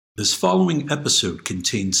This following episode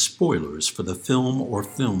contains spoilers for the film or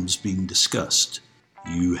films being discussed.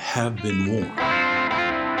 You have been warned.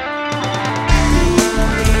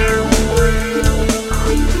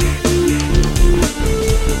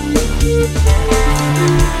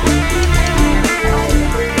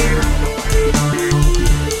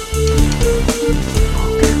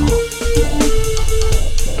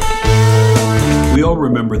 We all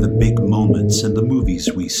remember the big moments in the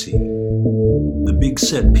movies we see. The big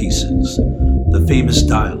set pieces, the famous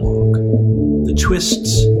dialogue, the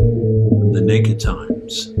twists, and the naked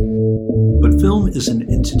times. But film is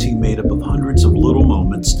an entity made up of hundreds of little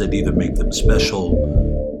moments that either make them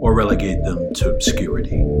special or relegate them to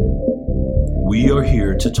obscurity. We are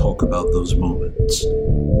here to talk about those moments.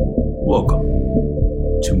 Welcome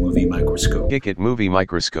to Movie Microscope. Kick it, Movie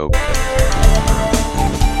Microscope.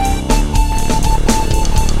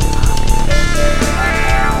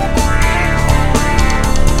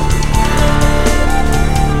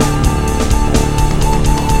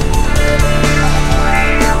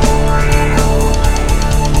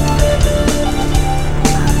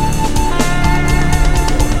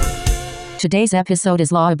 Today's episode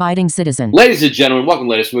is Law Abiding Citizen. Ladies and gentlemen, welcome to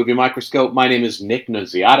the latest Movie Microscope. My name is Nick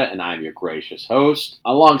Nunziata, and I'm your gracious host.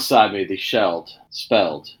 Alongside me, the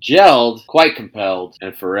spelled, gelled, quite compelled,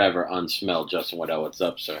 and forever unsmelled Justin Waddell. What's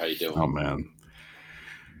up, sir? How you doing? Oh, man.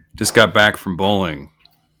 Just got back from bowling.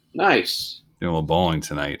 Nice. Doing a little bowling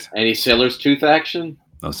tonight. Any sailor's tooth action?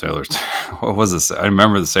 No sailor's What was this? I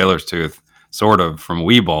remember the sailor's tooth, sort of, from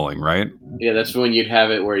Wii bowling, right? Yeah, that's when you'd have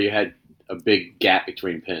it where you had a big gap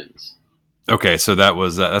between pins. Okay, so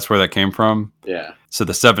that's where that came from? Yeah. So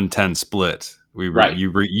the 7-10 split, Right.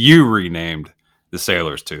 You renamed the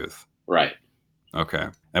sailor's tooth. Right. Okay.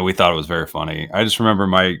 And we thought it was very funny. I just remember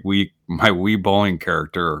my Wii bowling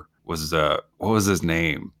character was, what was his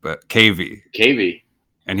name? But KV.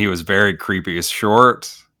 And he was very creepy. He's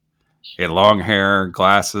short. He had long hair,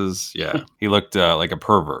 glasses. Yeah. He looked like a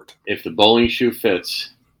pervert. If the bowling shoe fits.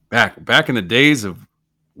 Back in the days of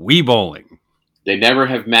Wii bowling. They never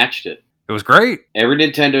have matched it. It was great. Every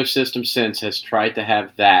Nintendo system since has tried to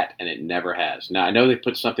have that, and it never has. Now, I know they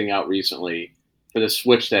put something out recently for the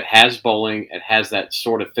Switch that has bowling. It has that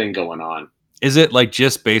sort of thing going on. Is it like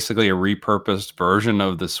just basically a repurposed version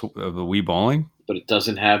of the Wii bowling? But it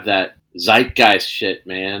doesn't have that zeitgeist shit,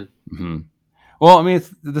 man. Mm-hmm. Well, I mean,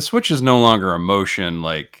 the Switch is no longer a motion.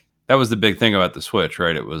 Like, that was the big thing about the Switch,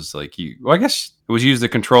 right? It was like I guess it was use the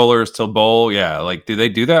controllers to bowl. Yeah. Like, do they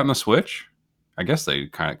do that on the Switch? I guess they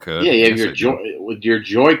kind of could. Yeah, you have with your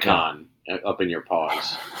Joy-Con up in your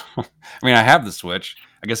paws. I mean, I have the Switch.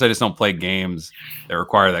 I guess I just don't play games that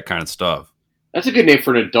require that kind of stuff. That's a good name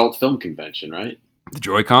for an adult film convention, right? The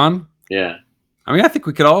Joy-Con? Yeah. I mean, I think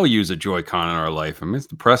we could all use a Joy-Con in our life. I mean, it's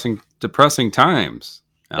depressing times.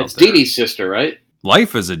 It's Dee Dee's sister, right?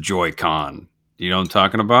 Life is a Joy-Con. Do you know what I'm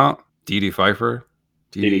talking about? Dee Dee Pfeiffer?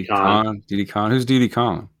 Dee Dee Con. Dee Dee Con. Who's Dee Dee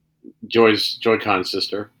Con? Joy-Con's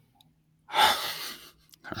sister.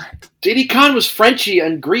 All right. Dee Dee Con was Frenchie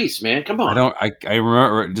in Greece, man. Come on. I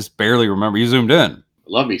remember, just barely remember. You zoomed in.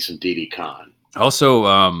 Love me some Dee Dee Con. Also,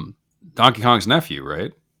 Donkey Kong's nephew,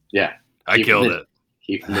 right? Yeah. I killed it.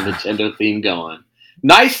 Keeping the Nintendo theme going.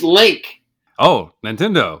 Nice link. Oh,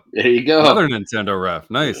 Nintendo. There you go. Another Nintendo ref.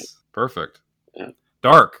 Nice. Yeah. Perfect. Yeah.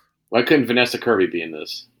 Dark. Why couldn't Vanessa Kirby be in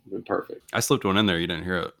this? Perfect. I slipped one in there. You didn't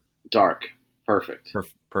hear it. Dark. Perfect.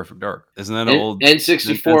 Perfect dark. Isn't that an old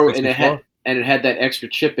N64, and it had that extra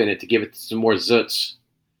chip in it to give it some more zoots.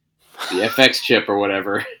 The FX chip or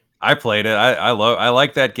whatever. I played it. I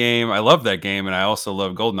like that game. I love that game, and I also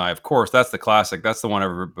love GoldenEye. Of course, that's the classic. That's the one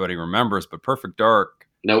everybody remembers. But Perfect Dark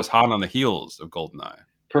was hot on the heels of GoldenEye.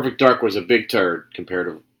 Perfect Dark was a big turd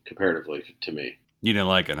comparatively to me. You didn't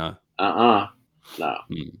like it, huh? No.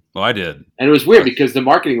 Well, I did. And it was weird because the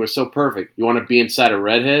marketing was so perfect. You want to be inside a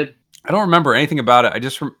redhead? I don't remember anything about it.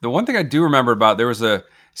 The one thing I do remember about, there was a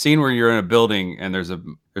scene where you're in a building and there's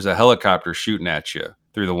a helicopter shooting at you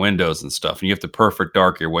through the windows and stuff, and you have to perfect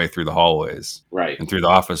dark your way through the hallways, right, and through the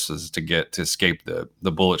offices to escape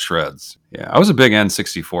the bullet shreds. Yeah, I was a big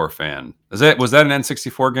N64 fan. Was that an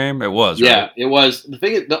N64 game? It was. Yeah, right? It was. The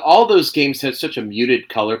thing is, all those games had such a muted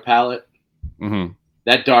color palette. Mm-hmm.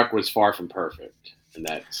 That dark was far from perfect in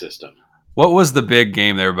that system. What was the big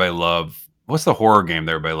game that everybody loved? What's the horror game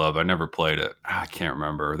that everybody loved? I never played it. I can't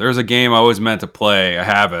remember. There's a game I always meant to play. I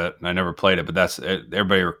have it, and I never played it, but that's it.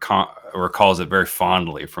 Everybody recalls it very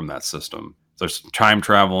fondly from that system. There's time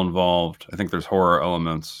travel involved. I think there's horror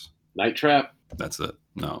elements. Night Trap? That's it.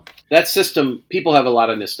 No. That system, people have a lot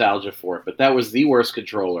of nostalgia for it, but that was the worst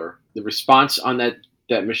controller. The response on that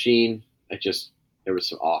machine, There was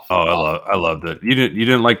some awful. Oh, I loved it. You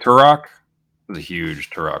didn't like Turok? I was a huge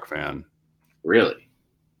Turok fan. Really?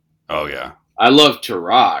 Oh yeah. I love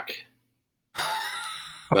Turok,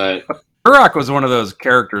 but Turok was one of those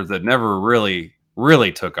characters that never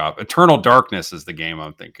really took off. Eternal Darkness is the game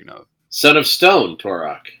I'm thinking of. Son of Stone,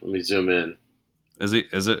 Turok. Let me zoom in. Is it?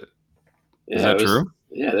 Is Yeah, that true?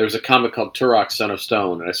 Yeah, there was a comic called Turok, Son of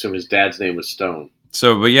Stone, and I assume his dad's name was Stone.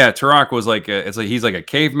 So, but yeah, Turok was like he's like a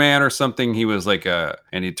caveman or something. He was like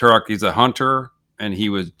Turok, he's a hunter, and he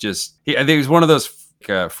was I think he was one of those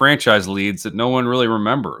franchise leads that no one really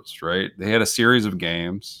remembers, right? They had a series of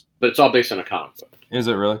games. But it's all based on a comic book. Is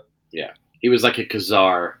it really? Yeah. He was like a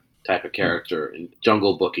Khazar type of character and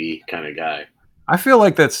Jungle Booky kind of guy. I feel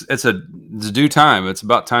like it's due time. It's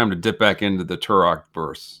about time to dip back into the Turok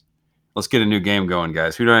verse. Let's get a new game going,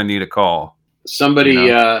 guys. Who do I need to call? Somebody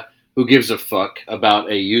who gives a fuck about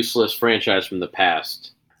a useless franchise from the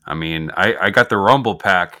past. I mean, I got the Rumble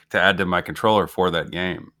Pack to add to my controller for that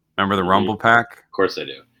game. Remember the Rumble Pack? Of course I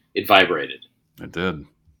do. It vibrated. It did.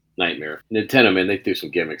 Nightmare. Nintendo, man, they threw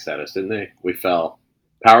some gimmicks at us, didn't they? We fell.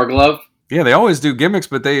 Power Glove? Yeah, they always do gimmicks,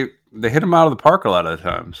 but they hit them out of the park a lot of the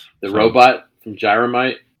times. The robot from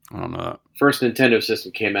Gyromite? I don't know that. First Nintendo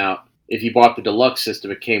system came out. If you bought the deluxe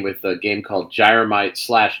system, it came with a game called Gyromite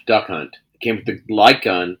 / Duck Hunt. It came with the light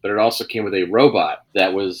gun, but it also came with a robot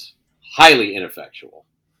that was highly ineffectual.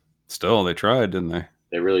 Still, they tried, didn't they?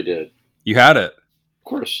 They really did. You had it. Of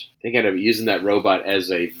course. I think I'd have using that robot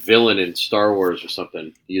as a villain in Star Wars or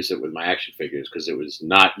something. Use it with my action figures because it was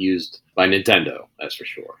not used by Nintendo, that's for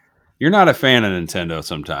sure. You're not a fan of Nintendo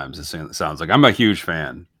sometimes, it sounds like. I'm a huge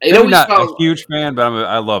fan. It I'm not a huge fan, but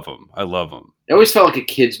I love them. I love them. It always felt like a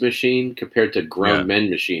kid's machine compared to grown men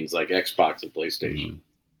machines like Xbox and PlayStation,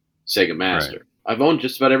 Sega Master. Right. I've owned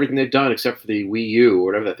just about everything they've done except for the Wii U or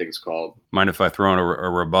whatever that thing's called. Mind if I throw in a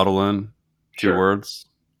rebuttal in? Two words?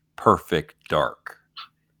 Perfect Dark.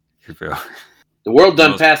 The world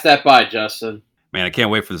done passed that by, Justin. Man, I can't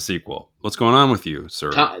wait for the sequel. What's going on with you,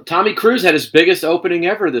 sir? Tommy Cruise had his biggest opening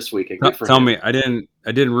ever this weekend. Good for him. Tell me, I didn't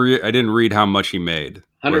read how much he made.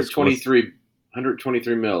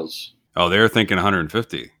 123 mils. Oh, they were thinking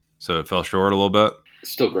 150, so it fell short a little bit.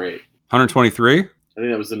 Still great. 123? I think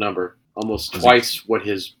that was the number. Almost twice what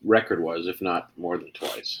his record was, if not more than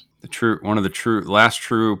twice. One of the last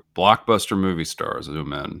true blockbuster movie stars,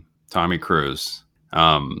 men. Tommy Cruise.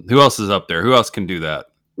 Who else is up there? Who else can do that?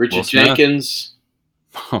 Richard Jenkins.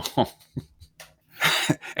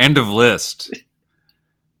 End of list.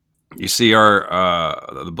 You see,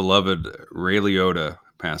 the beloved Ray Liotta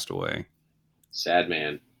passed away. Sad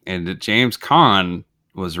man. And James Caan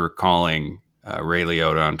was recalling Ray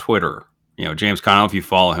Liotta on Twitter. You know, James Caan, I don't know if you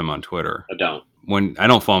follow him on Twitter. I don't. I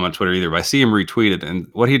don't follow him on Twitter either, but I see him retweeted. And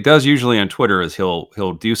what he does usually on Twitter is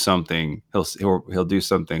he'll do something. He'll do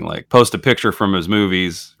something like post a picture from his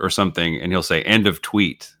movies or something, and he'll say "end of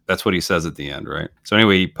tweet." That's what he says at the end, right? So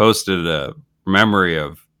anyway, he posted a memory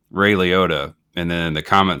of Ray Liotta, and then in the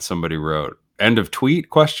comments somebody wrote "end of tweet?" ?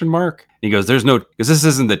 And he goes, "There's no, because this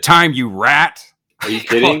isn't the time, you rat." Are you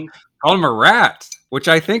kidding? Call him a rat, which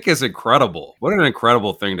I think is incredible. What an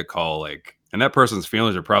incredible thing to call, and that person's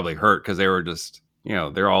feelings are probably hurt because they were just,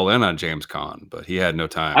 they're all in on James Caan, but he had no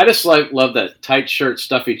time. I just love that tight shirt,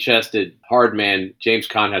 stuffy chested, hard man. James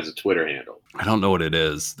Caan has a Twitter handle. I don't know what it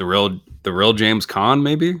is. The real James Caan,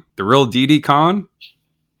 maybe? The real Didi Caan?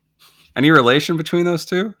 Any relation between those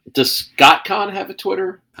two? Does Scott Caan have a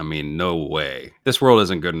Twitter? I mean, no way. This world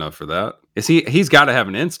isn't good enough for that. He's got to have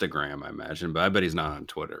an Instagram, I imagine, but I bet he's not on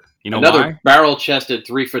Twitter. You know Another why? barrel-chested,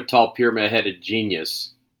 3-foot-tall, pyramid-headed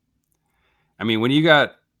genius. I mean, when you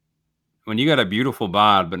got a beautiful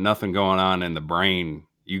bod but nothing going on in the brain,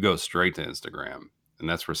 you go straight to Instagram, and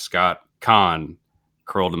that's where Scott Caan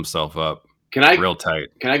curled himself up real tight.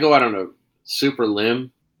 Can I go out on a super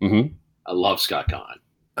limb? Mm-hmm. I love Scott Caan.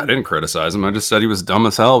 I didn't criticize him. I just said he was dumb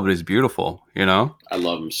as hell, but he's beautiful. I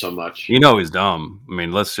love him so much. He's dumb. I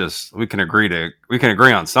mean, we can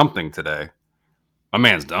agree on something today. My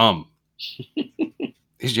man's dumb.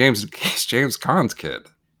 He's James Caan's kid.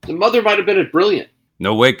 The mother might have been brilliant.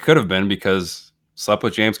 No way could have been, because slept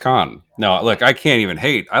with James Caan. No, look, I can't even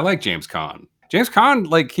hate. I like James Caan. James Caan,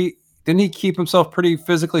 didn't he keep himself pretty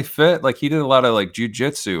physically fit? He did a lot of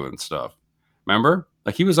jujitsu and stuff. Remember?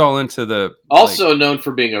 He was all into the... Also known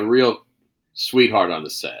for being a real sweetheart on the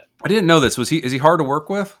set. I didn't know this. Is he hard to work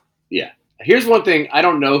with? Yeah. Here's one thing. I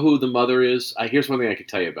don't know who the mother is. Here's one thing I can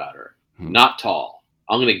tell you about her. Not tall.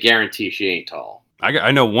 I'm going to guarantee she ain't tall.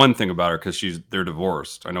 I know one thing about her because they're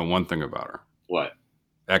divorced. I know one thing about her. What?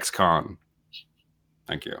 Ex-con.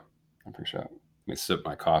 Thank you. I appreciate it. Let me sip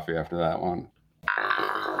my coffee after that one.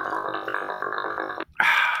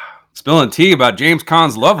 spilling tea about James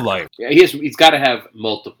Caan's love life. Yeah, he's got to have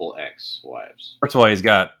multiple ex-wives. First of all, he's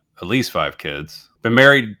got at least 5 kids. Been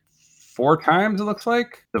married 4 times, it looks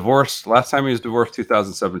like. Divorced. Last time he was divorced,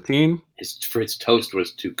 2017. His toast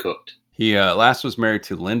was too cooked. He last was married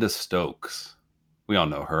to Linda Stokes. We all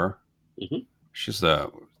know her. Mm-hmm. She's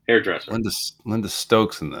a hairdresser. Linda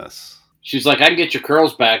Stokes in this. She's like, I can get your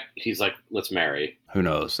curls back. He's like, let's marry. Who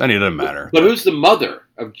knows? It doesn't matter. But who's the mother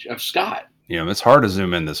of Scott? You know, it's hard to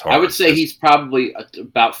zoom in this hard. I would say he's probably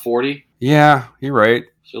about 40. Yeah, you're right.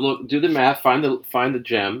 So look, do the math. Find the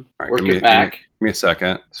gem. Right, work it back. Give me a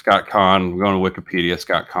second. Scott Caan. We're going to Wikipedia.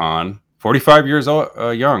 Scott Caan. 45 years old,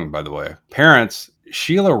 young, by the way. Parents,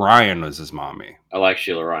 Sheila Ryan was his mommy. I like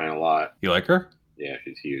Sheila Ryan a lot. You like her? Yeah,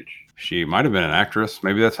 she's huge. She might have been an actress.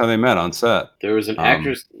 Maybe that's how they met on set. There was an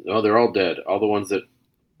actress. Oh, they're all dead. All the ones that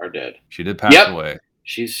are dead. She did pass away.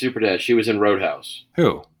 She's super dead. She was in Roadhouse.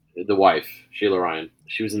 Who? The wife, Sheila Ryan.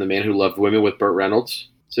 She was in The Man Who Loved Women with Burt Reynolds.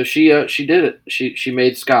 So she did it. She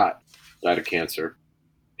made Scott. Died of cancer.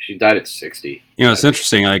 She died at 60. You know, it's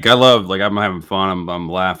interesting. Like, I love, like, I'm having fun. I'm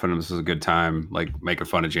laughing. This is a good time. Like, making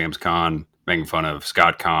fun of James Caan, making fun of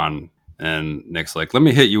Scott Caan. And Nick's like, let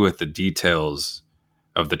me hit you with the details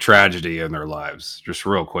of the tragedy in their lives. Just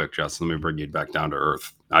real quick, Justin. Let me bring you back down to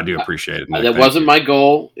earth. I do appreciate it. Nick. That wasn't my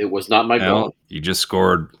goal. It was not my goal. You just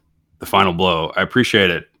scored the final blow. I appreciate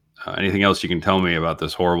it. Anything else you can tell me about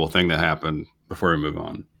this horrible thing that happened before we move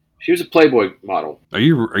on? She was a Playboy model. Are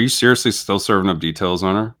you seriously still serving up details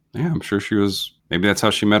on her? Yeah, I'm sure she was. Maybe that's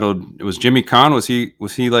how she met. It was Jimmy Caan.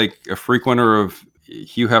 Was he like a frequenter of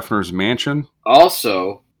Hugh Hefner's mansion?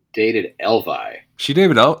 Also dated Elvi. She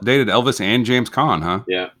dated Elvis and James Caan, huh?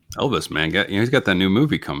 Yeah. Elvis, man, he's got that new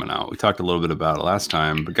movie coming out. We talked a little bit about it last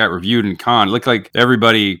time, but got reviewed in Cannes. It looked like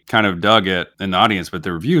everybody kind of dug it in the audience, but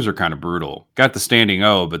the reviews are kind of brutal. Got the standing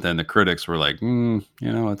O, but then the critics were like,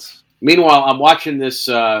 it's... Meanwhile, I'm watching this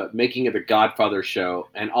Making of the Godfather show,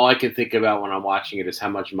 and all I can think about when I'm watching it is how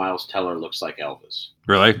much Miles Teller looks like Elvis.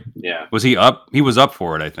 Really? Yeah. Was he up? He was up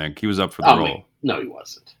for it, I think. He was up for the role. Man. No, he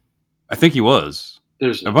wasn't. I think he was.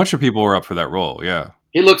 There's a bunch of people were up for that role, yeah.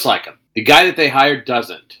 He looks like him. The guy that they hired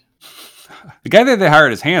doesn't. The guy that they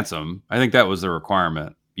hired is handsome. I think that was the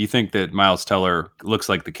requirement. You think that Miles Teller looks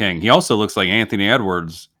like the king. He also looks like Anthony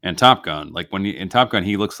Edwards in Top Gun. Like in Top Gun,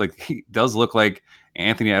 he does look like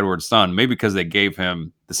Anthony Edwards' son. Maybe because they gave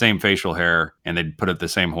him the same facial hair and they put the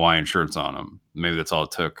same Hawaiian shirts on him. Maybe that's all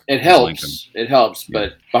it took. It helps. It helps. Yeah.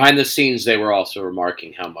 But behind the scenes, they were also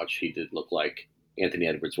remarking how much he did look like Anthony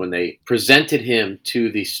Edwards. When they presented him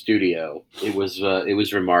to the studio, it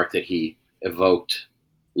was remarked that he evoked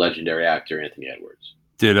legendary actor Anthony Edwards.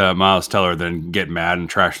 Did Miles Teller then get mad and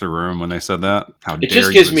trash the room when they said that? It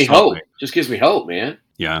just gives me hope. Just gives me hope, man.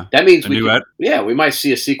 Yeah. That means we might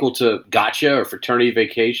see a sequel to Gotcha or Fraternity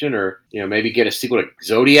Vacation, or maybe get a sequel to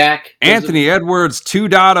Zodiac. Anthony Edwards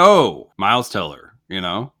 2.0. Miles Teller,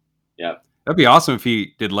 Yeah. That'd be awesome if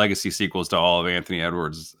he did legacy sequels to all of Anthony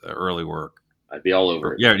Edwards' early work. I'd be all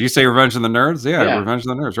over it. Yeah, did you say Revenge of the Nerds? Yeah, Revenge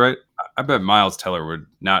of the Nerds, right? I bet Miles Teller would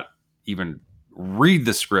not even read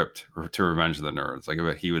the script to Revenge of the Nerds. Like, I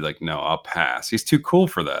bet he would no, I'll pass. He's too cool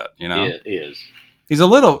for that, He is. He's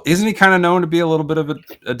isn't he kind of known to be a little bit of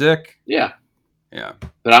a dick? Yeah. Yeah.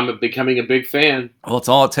 But I'm becoming a big fan. Well, it's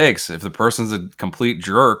all it takes. If the person's a complete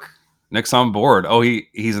jerk, Nick's on board. Oh,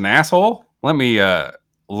 he's an asshole? Let me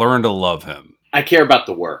learn to love him. I care about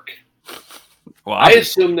the work. Well, I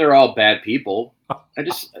assume they're all bad people.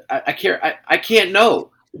 I care. I can't know.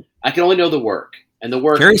 I can only know the work. And the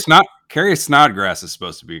work. Carrie Snodgrass is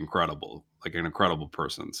supposed to be incredible, like an incredible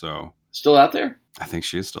person. So still out there? I think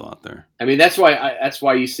she is still out there. I mean, that's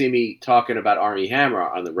why you see me talking about Armie Hammer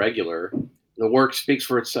on the regular. The work speaks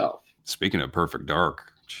for itself. Speaking of Perfect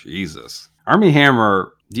Dark, Jesus, Armie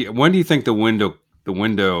Hammer. When do you think the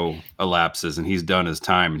window elapses and he's done his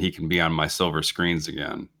time and he can be on my silver screens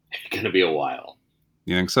again? It's gonna be a while.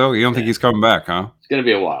 You think so? You don't think he's coming back, huh? It's gonna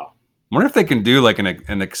be a while. I wonder if they can do like an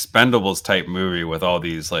Expendables type movie with all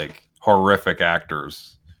these like horrific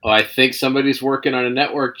actors. Oh, I think somebody's working on a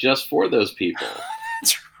network just for those people.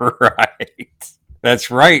 That's right.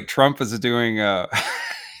 That's right. Trump is doing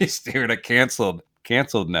he's doing a canceled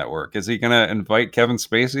network. Is he gonna invite Kevin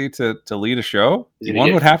Spacey to lead a show?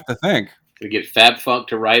 One would have to think. Gonna get Fab Funk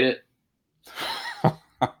to write it.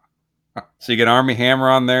 So you get Armie Hammer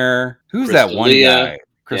on there. Who's that one guy?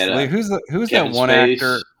 Chris Lee. Who's that one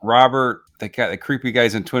actor? Robert, the creepy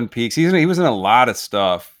guys in Twin Peaks. He was in a lot of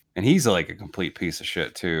stuff, and he's like a complete piece of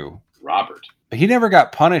shit too. Robert. But he never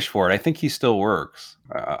got punished for it. I think he still works.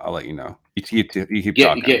 I'll let you know. You keep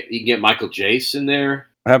talking. You can get Michael Jace in there.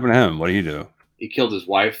 What happened to him? What did he do? He killed his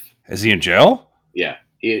wife. Is he in jail? Yeah.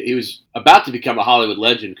 He was about to become a Hollywood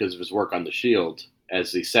legend because of his work on The Shield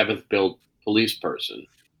as the 7th billed police person.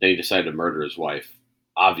 Then he decided to murder his wife.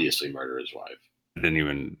 Obviously murder his wife. I don't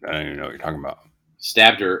even know what you're talking about.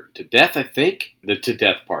 Stabbed her to death, I think. The to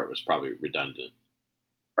death part was probably redundant.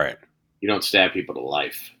 Right. You don't stab people to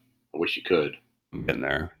life. I wish you could. I'm getting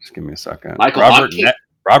there. Just give me a second. Michael,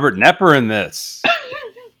 Robert Knepper in this.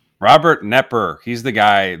 Robert Knepper. He's the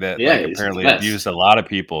guy that apparently abused a lot of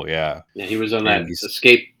people. Yeah. Yeah, he was on that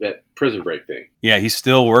prison break thing. Yeah, he's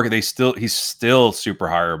still working. He's still super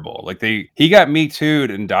hireable. Like he got Me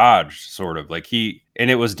Too'd and dodged, sort of. Like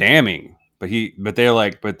and it was damning.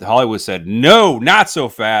 But Hollywood said, no, not so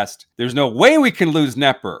fast. There's no way we can lose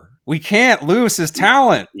Knepper. We can't lose his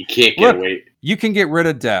talent. You can't get away. You can get rid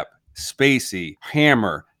of Depp, Spacey,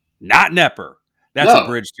 Hammer, not Knepper. That's a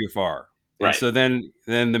bridge too far. Right. And so then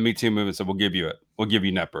the Me Too movement said, we'll give you it. We'll give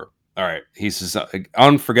you Knepper. All right. He's just an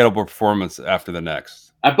unforgettable performance after the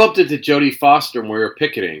next. I bumped into Jodie Foster when we were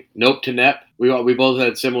picketing. Nope to Nep. We both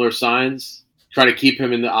had similar signs. Try to keep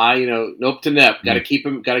him in the eye, nope to Nep. Got to keep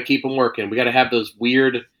him working. We got to have those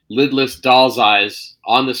weird lidless doll's eyes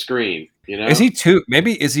on the screen. Is he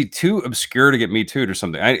too obscure to get Me Too'd or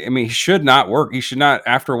something? I mean, he should not work. He should not,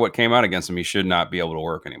 after what came out against him, he should not be able to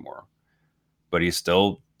work anymore. But he's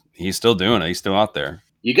still doing it. He's still out there.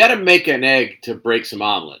 You got to make an egg to break some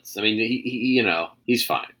omelets. I mean, he's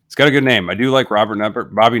fine. It's got a good name. I do like Robert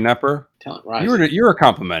Knepper, Bobby Knepper. Talent Rise. You were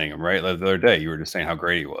complimenting him, right? Like the other day, you were just saying how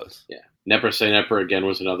great he was. Yeah. Nepper Say Nepper again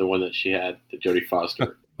was another one that she had, the Jodie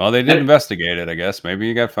Foster. Well, they did investigate it, I guess. Maybe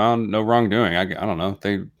he got found no wrongdoing. I don't know.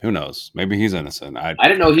 Who knows? Maybe he's innocent. I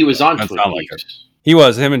didn't know he was on Twin Peaks. He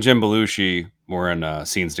was. Him and Jim Belushi were in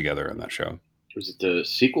scenes together in that show. Was it the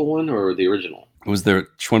sequel one or the original? It was the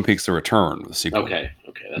Twin Peaks: The Return, the sequel. Okay,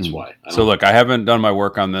 that's why. So look, I haven't done my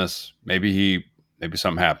work on this. Maybe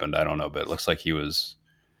something happened. I don't know, but it looks like he was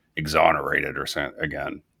exonerated or something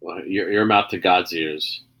again. Well, your mouth to God's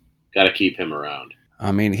ears. Got to keep him around.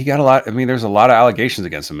 I mean, he got a lot. I mean, there's a lot of allegations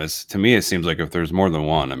against him. To me, it seems like if there's more than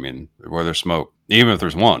one, I mean, where there's smoke, even if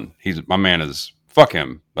there's one, my man is, fuck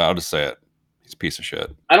him. I'll just say it. He's a piece of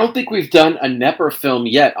shit. I don't think we've done a Knepper film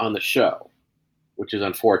yet on the show, which is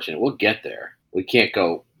unfortunate. We'll get there. We can't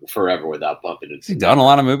go forever without bumping into. He's done a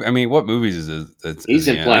lot of movies. I mean, what movies is it? He's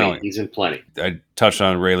in plenty. He's in plenty. I touched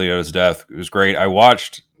on Ray Liotta's death. It was great. I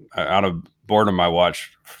watched, out of boredom, I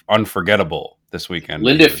watched Unforgettable this weekend.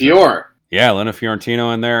 Linda Fiore. Yeah, Linda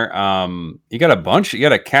Fiorentino in there. You got a bunch. You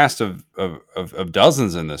got a cast of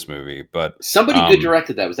dozens in this movie. But somebody good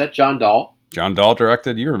directed that. Was that John Dahl? John Dahl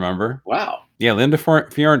directed. You remember? Wow. Yeah, Linda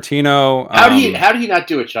Fiorentino. How do you not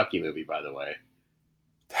do a Chucky movie? By the way,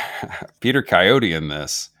 Peter Coyote in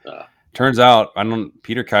this. Turns out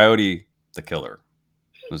Peter Coyote, the killer.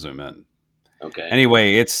 We'll zoom in. Okay.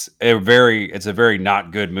 Anyway, it's a very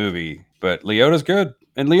not good movie, but Liotta's good.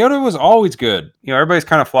 And Liotta was always good. Everybody's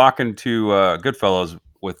kind of flocking to Goodfellas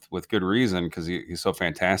with good reason because he's so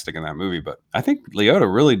fantastic in that movie. But I think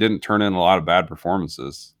Liotta really didn't turn in a lot of bad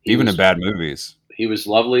performances, even in bad movies. He was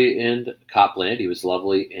lovely in Copland. He was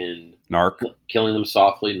lovely in Narc. Killing Them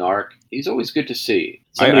Softly, Narc. He's always good to see.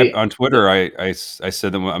 On Twitter, I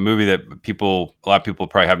said that a movie that a lot of people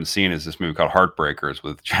probably haven't seen is this movie called Heartbreakers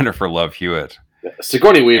with Jennifer Love Hewitt.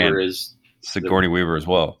 Sigourney Weaver is... Sigourney Weaver as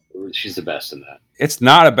well. She's the best in that. It's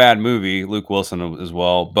not a bad movie. Luke Wilson as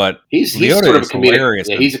well, but he's sort of a comedic. Hilarious.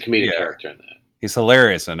 Yeah, he's a comedic character in that. He's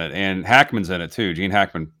hilarious in it, and Hackman's in it too. Gene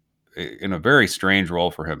Hackman, in a very strange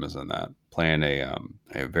role for him, is in that, playing a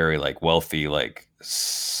very wealthy,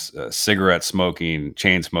 cigarette smoking,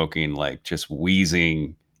 chain smoking, just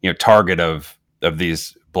wheezing, target of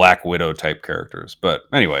these Black Widow type characters. But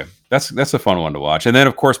anyway, that's a fun one to watch. And then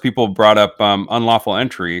of course people brought up Unlawful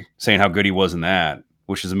Entry, saying how good he was in that,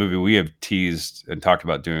 which is a movie we have teased and talked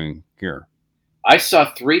about doing here. I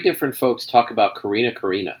saw 3 different folks talk about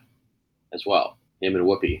Karina as well. Him and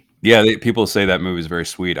Whoopi. Yeah, people say that movie is very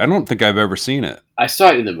sweet. I don't think I've ever seen it. I saw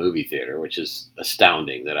it in the movie theater, which is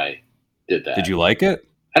astounding that I did that. Did you like it?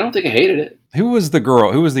 I don't think I hated it. Who was the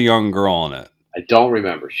girl? Who was the young girl in it? I don't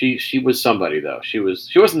remember. She was somebody though. She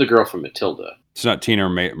wasn't the girl from Matilda. It's not Tina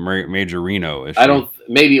Majorino, is she? I don't.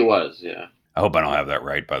 Maybe it was. Yeah. I hope I don't have that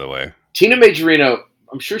right. By the way, Tina Majorino.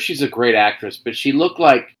 I'm sure she's a great actress, but she looked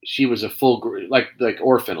like she was a full like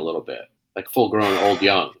orphan a little bit, like full grown old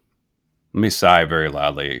young. Let me sigh very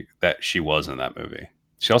loudly that she was in that movie.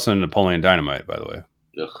 She also in Napoleon Dynamite, by the way.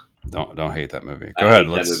 Ugh. Don't hate that movie. Go ahead.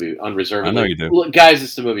 That movie unreservedly. I know you do. Look, guys,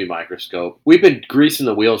 it's the movie Microscope. We've been greasing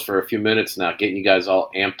the wheels for a few minutes now, getting you guys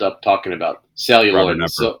all amped up talking about celluloid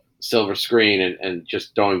and silver screen and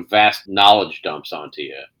just throwing vast knowledge dumps onto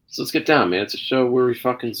you. So let's get down, man. It's a show where we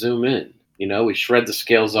fucking zoom in. You know, we shred the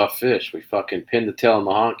scales off fish. We fucking pin the tail on the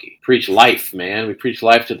honky. Preach life, man. We preach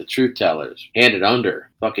life to the truth tellers. Hand it under.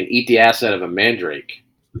 Fucking eat the ass out of a mandrake.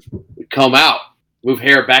 We comb out. Move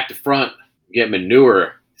hair back to front. Get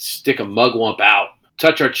manure. Stick a mugwump out.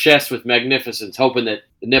 Touch our chest with magnificence, hoping that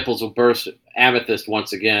the nipples will burst amethyst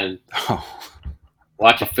once again. Oh.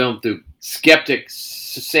 Watch a film through skeptic,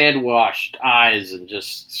 sand-washed eyes and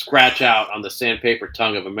just scratch out on the sandpaper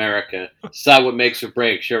tongue of America. Decide what makes or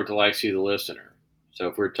breaks. Share with the likes of you, the listener. So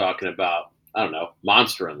if we're talking about, I don't know,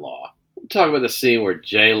 Monster-in-Law, we'll talk about the scene where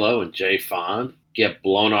J-Lo and Jay Fonda get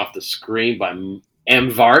blown off the screen by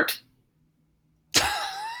M-Vart.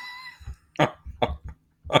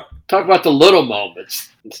 Talk about the little moments.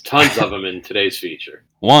 There's tons of them in today's feature.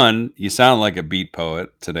 1, you sound like a beat poet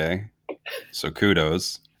today, so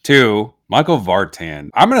kudos. 2, Michael Vartan.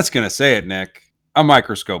 I'm just gonna say it, Nick. A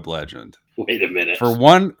microscope legend. Wait a minute. For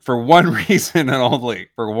one reason and only.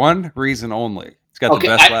 For one reason only. He's got the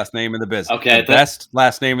best last name in the biz. Okay, best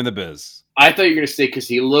last name in the biz. I thought you were gonna say because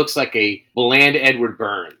he looks like a bland Edward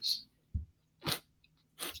Burns.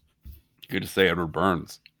 Good to say Edward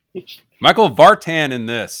Burns. Michael Vartan in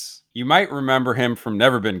this. You might remember him from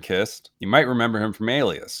Never Been Kissed. You might remember him from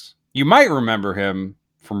Alias. You might remember him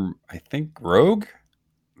from, I think, Rogue.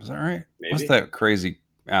 Is that right? Maybe. What's that crazy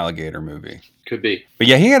alligator movie? Could be. But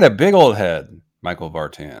yeah, he had a big old head, Michael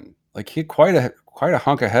Vartan. Like he had quite a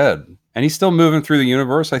hunk of head, and he's still moving through the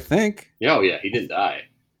universe. I think. Oh yeah, he didn't die.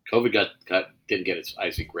 COVID didn't get its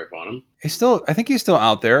icy grip on him. I think he's still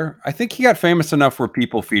out there. I think he got famous enough where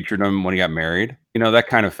people featured him when he got married. You know, that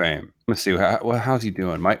kind of fame. Let's see, how's he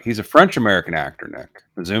doing? He's a French-American actor, Nick.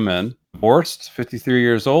 Zoom in. Divorced, 53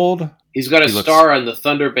 years old. He's got a star on the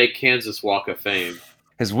Thunder Bay, Kansas Walk of Fame.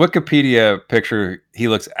 His Wikipedia picture, he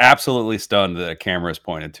looks absolutely stunned that a camera is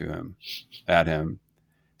pointed at him.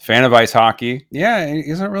 Fan of ice hockey. Yeah, he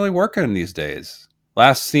isn't really working these days.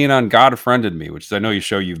 Last seen on God Friended Me, which is I know you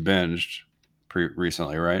show you've binged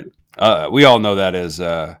recently, right? We all know that as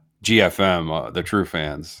GFM, the true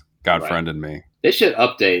fans. God Friended Me. They should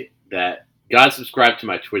update that. God subscribe to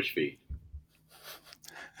my Twitch feed.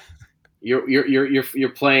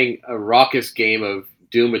 You're playing a raucous game of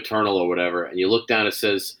Doom Eternal or whatever, and you look down, it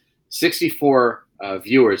says 64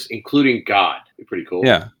 viewers, including God. Pretty cool.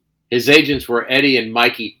 Yeah. His agents were Eddie and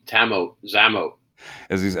Mikey Zamo.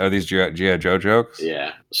 Are these G.I. Joe jokes?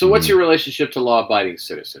 Yeah. So what's your relationship to Law-Abiding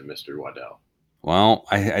Citizen, Mr. Waddell? Well,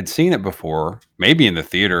 I'd seen it before. Maybe in the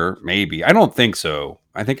theater. Maybe. I don't think so.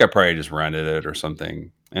 I think I probably just rented it or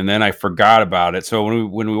something. And then I forgot about it. So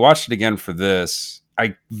when we watched it again for this,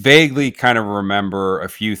 I vaguely kind of remember a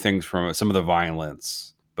few things from it, some of the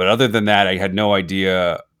violence. But other than that, I had no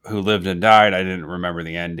idea who lived and died. I didn't remember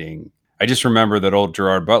the ending. I just remember that old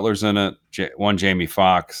Gerard Butler's in it, one Jamie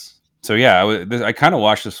Foxx. So yeah, I kind of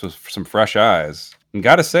watched this with some fresh eyes. And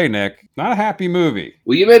gotta say, Nick, not a happy movie.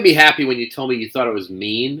 Well, you made me happy when you told me you thought it was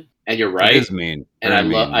mean, and you're right. It is mean. And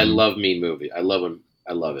I love mean movie. I love them.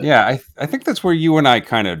 I love it. Yeah, I think that's where you and I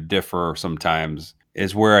kind of differ sometimes,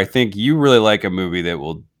 is where I think you really like a movie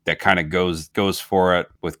that kind of goes for it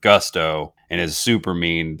with gusto and is super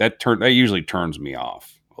mean. That usually turns me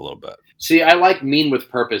off a little bit. See, I like mean with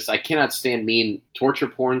purpose. I cannot stand mean torture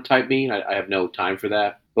porn type mean. I have no time for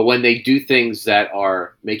that. But when they do things that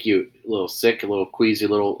make you a little sick, a little queasy, a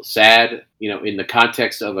little sad, in the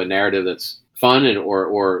context of a narrative that's fun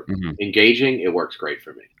or engaging, it works great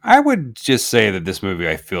for me. I would just say that this movie,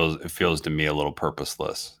 it feels to me a little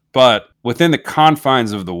purposeless. But within the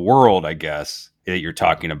confines of the world, I guess, that you're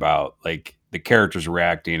talking about, like the characters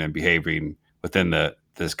reacting and behaving within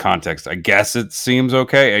this context, I guess it seems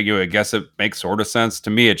okay. I guess it makes sort of sense. To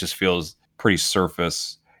me, it just feels pretty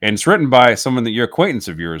surface. And it's written by your acquaintance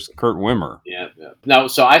of yours, Kurt Wimmer. Yeah. No,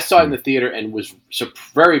 so I saw it in the theater and was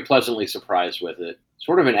very pleasantly surprised with it.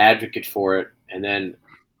 Sort of an advocate for it. And then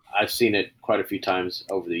I've seen it quite a few times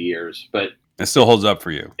over the years. But it still holds up for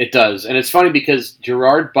you. It does. And it's funny because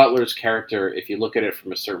Gerard Butler's character, if you look at it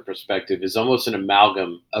from a certain perspective, is almost an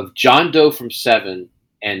amalgam of John Doe from Seven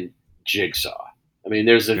and Jigsaw. I mean,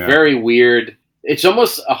 there's a very weird... It's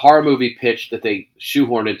almost a horror movie pitch that they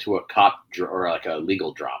shoehorn into a cop or like a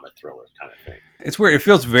legal drama thriller kind of thing. It's weird. It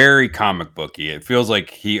feels very comic booky. It feels like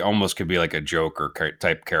he almost could be like a Joker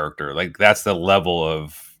type character. Like that's the level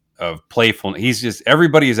of playfulness.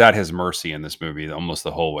 Everybody is at his mercy in this movie almost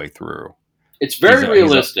the whole way through. It's very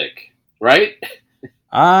realistic, right?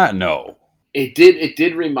 No. It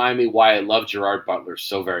did remind me why I love Gerard Butler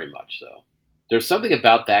so very much, though. There's something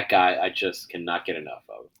about that guy I just cannot get enough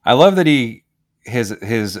of. I love that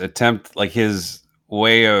his attempt, like his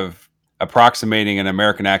way of approximating an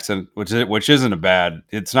American accent, which isn't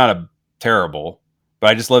it's not a terrible, but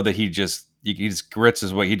I just love that he just he just grits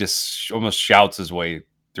his way. He just almost shouts his way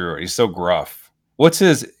through it. He's so gruff. What's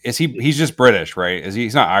his? He's just British, right?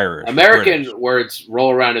 He's not Irish? American words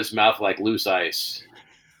roll around his mouth like loose ice.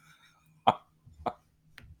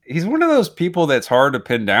 He's one of those people that's hard to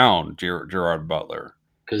pin down, Gerard Butler.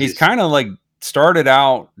 He's kind of like started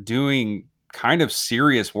out doing kind of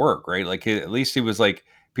serious work, right? Like at least he was like,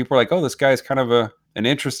 people are like, oh, this guy's kind of an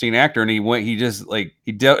interesting actor, and he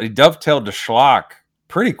dovetailed to schlock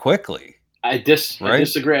pretty quickly. I disagree.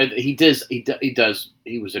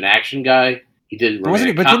 He was an action guy. He did, wasn't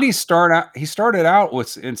he? But didn't he start out? He started out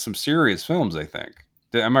in some serious films, I think.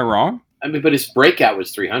 Am I wrong? I mean, but his breakout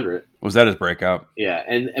was 300. Was that his breakout? Yeah,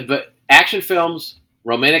 but action films,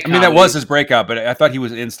 romantic comedy. I mean, that was his breakout, but I thought he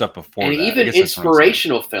was in stuff before and that. Even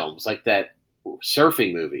inspirational films like that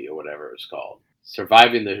surfing movie or whatever it's called,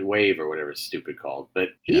 Surviving the Wave or whatever it's stupid called. But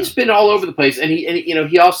he's been all over the place, and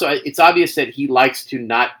he also, it's obvious that he likes to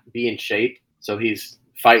not be in shape, so he's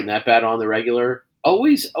fighting that battle on the regular.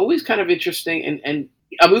 Always kind of interesting, and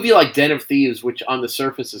a movie like Den of Thieves, which on the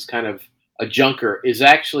surface is kind of a junker, is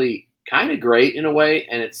actually kind of great in a way,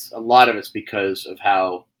 and a lot of it's because of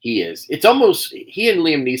how he is. It's almost, he and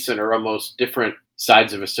Liam Neeson are almost different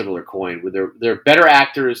sides of a similar coin, where they're better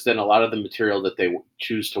actors than a lot of the material that they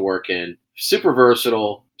choose to work in. Super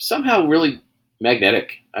versatile, somehow really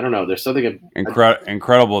magnetic. I don't know. There's something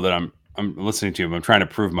incredible that I'm listening to him. I'm trying to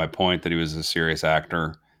prove my point that he was a serious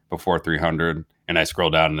actor before 300, and I scroll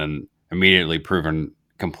down and then immediately proven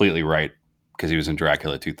completely right because he was in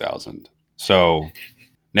Dracula 2000. So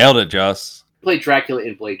nailed it, Just. Played Dracula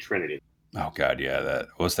in Blade Trinity. Oh God, yeah.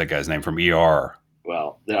 What's that guy's name from ER?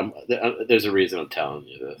 Well, there's a reason I'm telling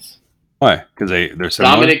you this. Why? Because they're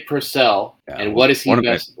similar? Dominic Purcell. Yeah. And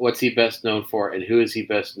what's he best known for, and who is he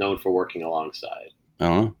best known for working alongside? I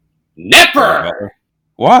don't know. Nepper!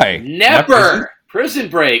 Why? Nepper! Prison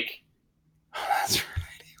Break. That's right.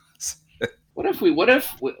 What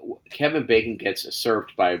if Kevin Bacon gets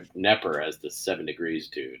served by Nepper as the 7 Degrees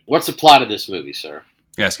dude? What's the plot of this movie, sir?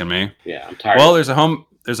 You asking me? Yeah, I'm tired. Well, there's a home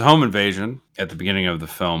invasion at the beginning of the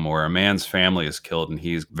film where a man's family is killed and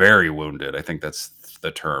he's very wounded. I think that's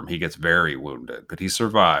the term. He gets very wounded, but he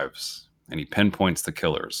survives, and he pinpoints the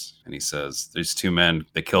killers, and he says, these two men,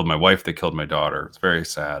 they killed my wife, they killed my daughter. It's very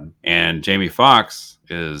sad. And Jamie Foxx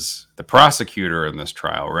is the prosecutor in this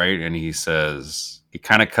trial, right? And he says, he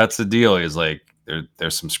kind of cuts the deal. He's like,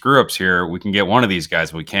 there's some screw ups here. We can get one of these guys,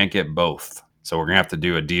 but we can't get both. So we're gonna have to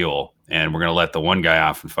do a deal, and we're gonna let the one guy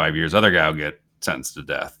off in 5 years. Other guy will get sentenced to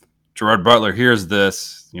death. Gerard Butler hears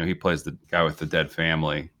this. He plays the guy with the dead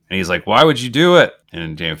family. And he's like, why would you do it?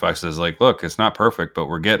 And Jamie Foxx says, like, look, it's not perfect, but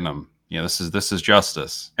we're getting them. This is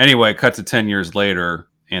justice. Anyway, cut to 10 years later,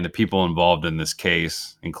 and the people involved in this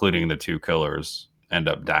case, including the two killers, end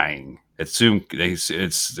up dying. It soon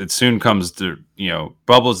comes to,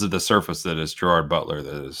 bubbles to the surface that it's Gerard Butler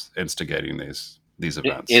that is instigating these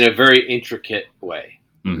events. In a very intricate way.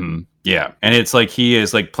 Mm-hmm. Yeah. And it's like he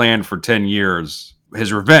is like planned for 10 years.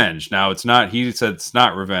 His revenge. Now he said it's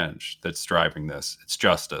not revenge that's driving this. It's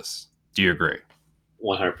justice. Do you agree?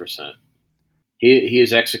 100%.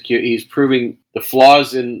 He's proving the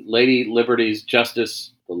flaws in Lady Liberty's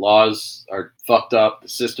justice. The laws are fucked up. The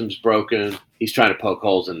system's broken. He's trying to poke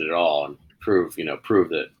holes in it all and prove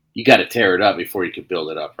that you got to tear it up before you can build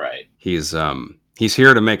it up right. He's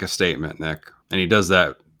here to make a statement, Nick. And he does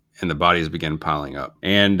that, and the bodies begin piling up.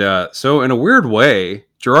 And so in a weird way,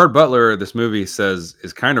 Gerard Butler, this movie says,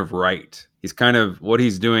 is kind of right. He's kind of, what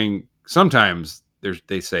he's doing, sometimes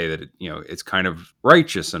they say that it's kind of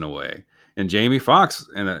righteous in a way. And Jamie Foxx,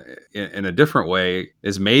 in a different way,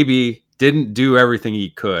 is maybe didn't do everything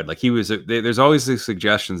he could. Like there's always these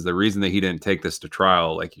suggestions. The reason that he didn't take this to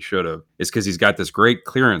trial like he should have is because he's got this great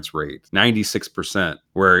clearance rate, 96%,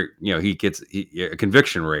 where he gets a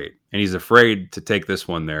conviction rate, and he's afraid to take this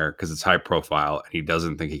one there because it's high profile, and he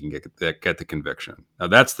doesn't think he can get the conviction. Now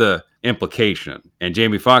that's the implication. And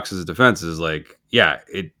Jamie Foxx's defense is like,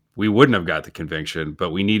 we wouldn't have got the conviction,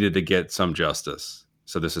 but we needed to get some justice.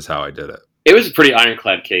 So this is how I did it. It was a pretty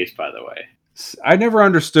ironclad case, by the way. I never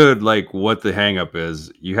understood like what the hang up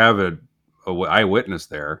is. You have a eyewitness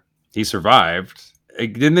there. He survived.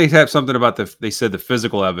 Didn't they have something about they said the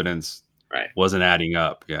physical evidence wasn't adding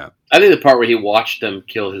up? Yeah. I think the part where he watched them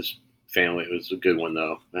kill his family was a good one,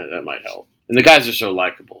 though. That might help. And the guys are so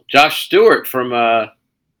likable. Josh Stewart from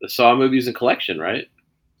the Saw movies and Collection, right?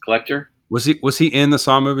 Collector? Was he in the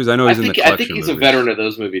Saw movies? I know he's in the Collector. I think he's a veteran of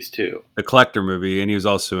those movies too. The Collector movie, and he was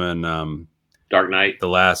also in Dark Knight.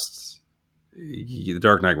 The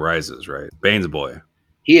Dark Knight Rises, right? Bane's boy.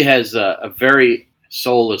 He has a very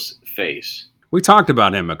soulless face. We talked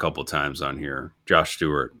about him a couple times on here, Josh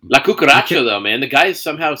Stewart. La Cucaracha, though, man. The guy is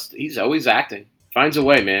he's always acting. Finds a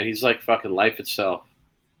way, man. He's like fucking life itself,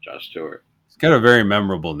 Josh Stewart. He's got a very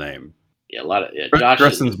memorable name. Yeah, Josh.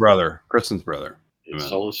 Kristen's brother. He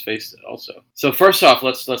stole his face also. So first off,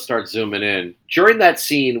 let's start zooming in. During that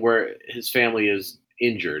scene where his family is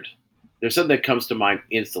injured, there's something that comes to mind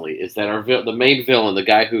instantly. Is that the main villain, the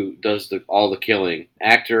guy who does all the killing,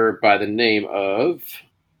 actor by the name of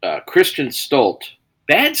Christian Stolt,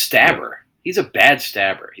 bad stabber. He's a bad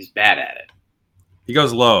stabber. He's bad at it. He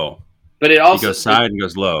goes low. But it also he goes side and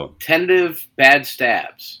goes low. Tentative bad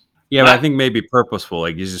stabs. Yeah, but I think maybe purposeful.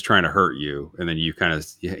 Like he's just trying to hurt you, and then you kind of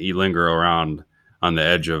you linger around on the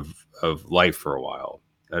edge of life for a while,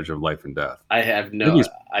 edge of life and death. I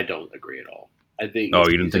don't agree at all. I think. Oh,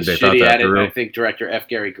 you didn't think they thought that through? I think director F.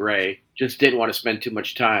 Gary Gray just didn't want to spend too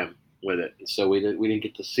much time with it, so we didn't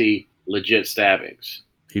get to see legit stabbings.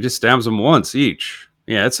 He just stabs them once each.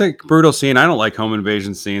 Yeah, it's a brutal scene. I don't like home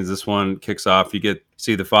invasion scenes. This one kicks off. You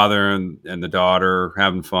see the father and the daughter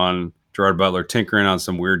having fun. Gerard Butler tinkering on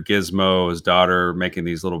some weird gizmo. His daughter making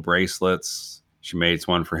these little bracelets. She makes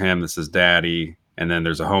one for him. This is daddy. And then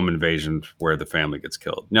there's a home invasion where the family gets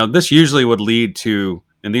killed. Now, this usually would lead to,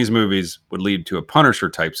 in these movies, would lead to a Punisher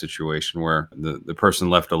type situation where the person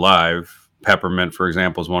left alive. Peppermint, for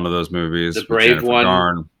example, is one of those movies. The Brave One.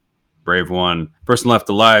 Garn, Brave One. Person left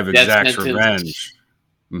alive exacts sentence. Revenge.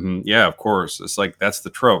 Mm-hmm. Yeah, of course. It's like that's the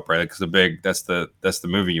trope, right? Because that's the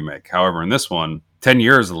movie you make. However, in this one, 10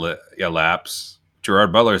 years elapse.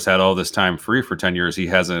 Gerard Butler's had all this time free for 10 years. He he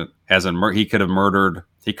could have murdered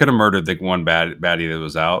the one baddie that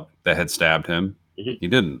was out that had stabbed him. Mm-hmm. He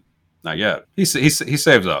didn't. Not yet. He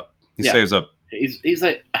saves up. He saves up. He's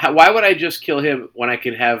like, why would I just kill him when I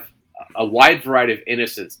can have a wide variety of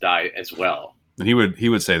innocents die as well? And he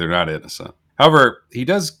would say they're not innocent. However, he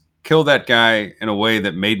does kill that guy in a way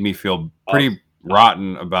that made me feel pretty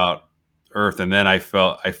rotten about Earth, and then I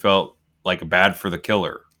felt like bad for the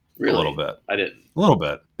killer. Really? A little bit. I didn't. A little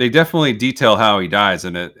bit. They definitely detail how he dies,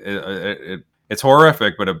 and it's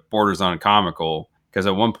horrific, but it borders on comical. Because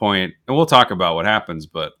at one point, and we'll talk about what happens,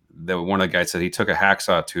 but one of the guys said he took a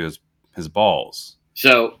hacksaw to his balls.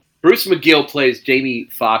 So Bruce McGill plays Jamie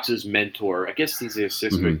Foxx's mentor. I guess he's the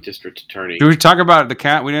assistant district attorney. Did we talk about the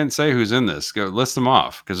cat? We didn't say who's in this. Go list them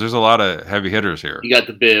off, because there's a lot of heavy hitters here. You got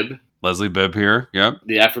the Bib. Leslie Bibb here. Yep.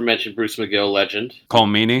 The aforementioned Bruce McGill legend. Cole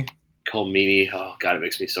Meany. Oh, God, it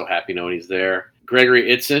makes me so happy knowing he's there.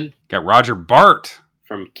 Gregory Itzin. Got Roger Bart.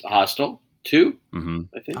 From Hostel 2,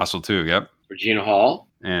 I think. Hostel 2, yep. Regina Hall.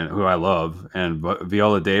 And who I love. And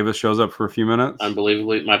Viola Davis shows up for a few minutes.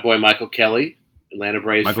 Unbelievably. My boy Michael Kelly. Atlanta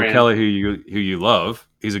Braves Michael Kelly, who you love.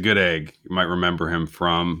 He's a good egg. You might remember him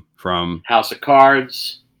from House of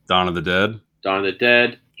Cards. Dawn of the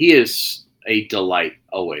Dead. He is a delight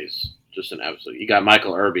always. Just an absolute. You got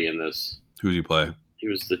Michael Irby in this. Who's he play? He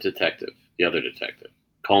was the other detective.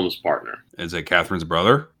 Combs' partner. Is it Catherine's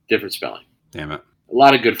brother? Different spelling. Damn it. A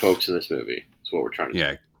lot of good folks in this movie. That's what we're trying to do.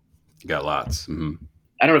 Yeah, you got lots. Mm-hmm.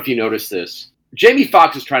 I don't know if you noticed this. Jamie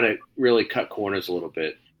Foxx is trying to really cut corners a little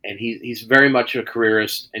bit. And he's very much a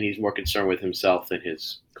careerist, and he's more concerned with himself than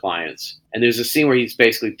his clients. And there's a scene where he's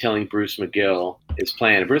basically telling Bruce McGill his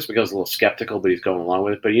plan. And Bruce McGill's a little skeptical, but he's going along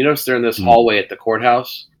with it. But you notice they're in this hallway at the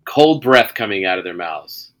courthouse, cold breath coming out of their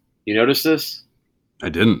mouths. You notice this? I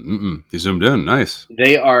didn't. You zoomed in. Nice.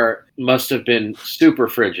 They must have been super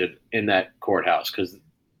frigid in that courthouse, because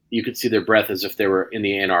you could see their breath as if they were in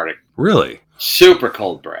the Antarctic. Really? Super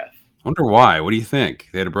cold breath. Wonder why. What do you think?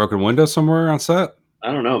 They had a broken window somewhere on set?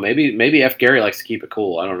 I don't know. Maybe F. Gary likes to keep it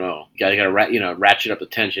cool. I don't know. You got to ratchet up the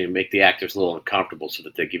tension and make the actors a little uncomfortable so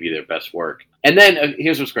that they give you their best work. And then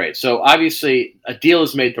here's what's great. So obviously a deal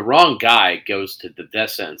is made. The wrong guy goes to the death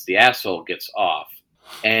sentence. The asshole gets off.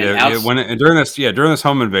 And during this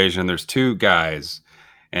home invasion, there's two guys,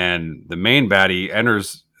 and the main baddie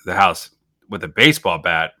enters the house with a baseball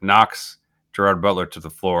bat, knocks Gerard Butler to the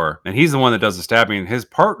floor, and he's the one that does the stabbing. His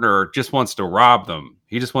partner just wants to rob them.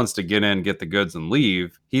 He just wants to get in, get the goods, and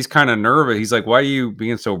leave. He's kind of nervous. He's like, "Why are you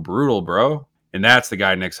being so brutal, bro?" And that's the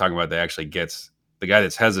guy Nick's talking about that actually gets the guy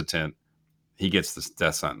that's hesitant. He gets this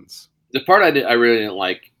death sentence. The part I really didn't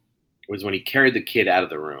like was when he carried the kid out of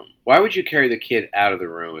the room. Why would you carry the kid out of the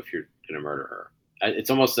room if you're going to murder her? It's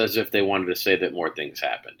almost as if they wanted to say that more things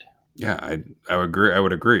happened. Yeah, I would agree. I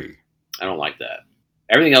would agree. I don't like that.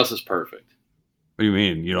 Everything else is perfect. What do you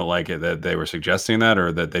mean? You don't like it that they were suggesting that,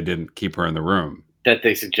 or that they didn't keep her in the room? That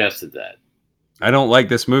they suggested that. I don't like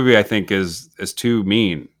this movie. I think is too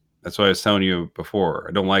mean. That's what I was telling you before.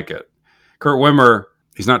 I don't like it. Kurt Wimmer,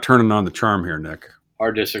 he's not turning on the charm here, Nick.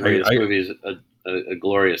 Hard disagree. This movie is a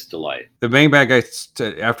glorious delight. The main bad guy,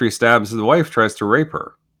 after he stabs the wife, tries to rape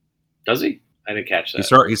her. Does he? I didn't catch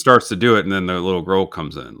that. He starts to do it, and then the little girl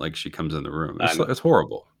comes in, like she comes in the room. It's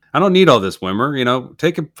horrible. I don't need all this, Wimmer. You know,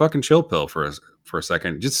 take a fucking chill pill for a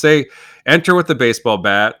second. Just say, enter with the baseball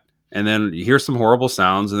bat, and then you hear some horrible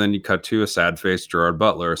sounds, and then you cut to a sad-faced Gerard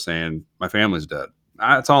Butler saying, "My family's dead."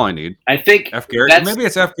 That's all I need. I think F. Gary. Maybe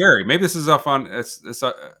it's F. Gary. Maybe this is off on it's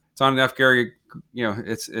on F. Gary. You know,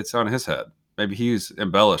 it's on his head. Maybe he's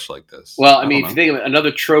embellished like this. Well, I mean, if you think of it,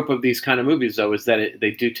 another trope of these kind of movies, though, is that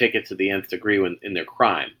they do take it to the nth degree in their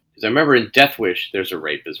crime. Because I remember in Death Wish, there's a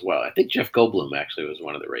rape as well. I think Jeff Goldblum actually was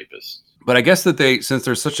one of the rapists. But I guess that since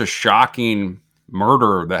there's such a shocking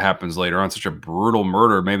murder that happens later on, such a brutal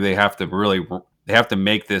murder, maybe they have to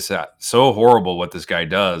make this so horrible what this guy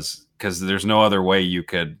does, because there's no other way you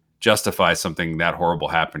could justify something that horrible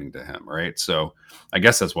happening to him, right? So I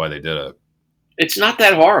guess that's why they did it. It's not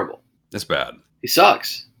that horrible. It's bad. He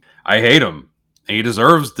sucks. I hate him. He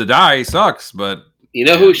deserves to die. He sucks, but you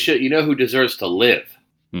know who deserves to live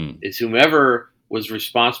is whomever was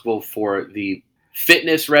responsible for the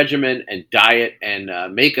fitness regimen and diet and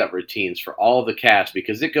makeup routines for all of the cast,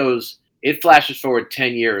 because it flashes forward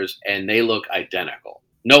 10 years and they look identical.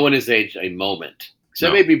 No one has aged a moment.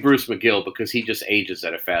 Except maybe Bruce McGill, because he just ages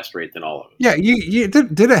at a fast rate than all of us. Yeah,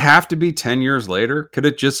 did it have to be 10 years later? Could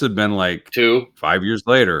it just have been like 5 years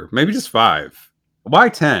later? Maybe just 5. Why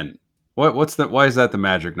 10? Why is that the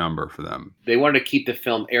magic number for them? They wanted to keep the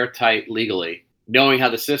film airtight legally, knowing how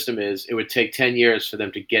the system is. It would take 10 years for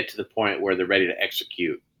them to get to the point where they're ready to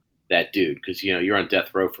execute that dude, because you're on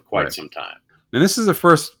death row for quite some time. And this is the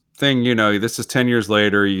first thing, this is 10 years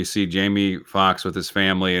later. You see Jamie Foxx with his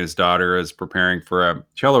family, and his daughter is preparing for a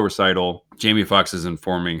cello recital. Jamie Foxx is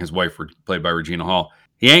informing his wife, played by Regina Hall,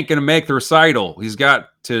 he ain't gonna make the recital. He's got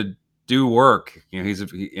to do work.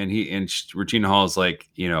 Regina Hall is like,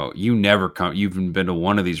 you never come. You've been to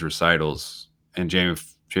one of these recitals, and Jamie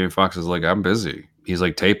Foxx is like, I'm busy. He's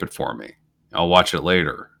like, tape it for me. I'll watch it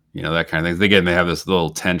later. That kind of thing. They have this little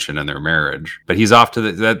tension in their marriage. But he's off to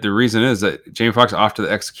the reason is that Jamie Foxx is off to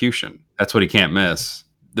the execution. That's what he can't miss.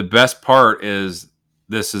 The best part is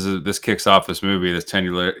this kicks off this movie. This 10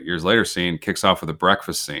 years later scene kicks off with a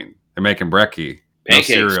breakfast scene. They're making brekkie. No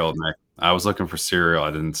cereal. I was looking for cereal.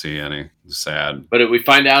 I didn't see any. It's sad. But we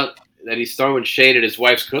find out that he's throwing shade at his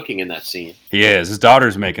wife's cooking in that scene. He is. His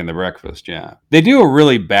daughter's making the breakfast. Yeah. They do a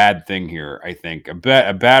really bad thing here, I think. A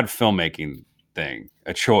bad filmmaking thing.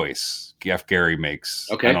 A choice F. Gary makes.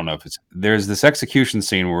 Okay. I don't know if there's this execution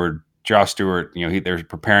scene where Josh Stewart, they're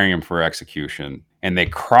preparing him for execution, and they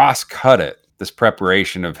cross-cut it, this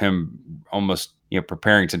preparation of him almost,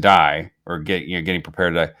 preparing to die, or getting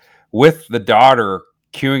prepared to die, with the daughter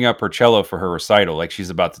queuing up her cello for her recital, like she's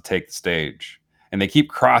about to take the stage. And they keep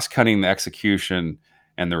cross-cutting the execution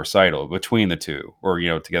and the recital between the two, or,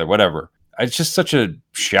 together, whatever. It's just such a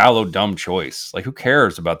shallow, dumb choice. Like, who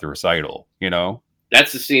cares about the recital,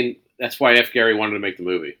 That's the scene. That's why F. Gary wanted to make the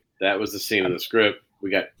movie. That was the scene in the script. We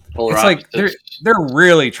got polar opposites. It's like they're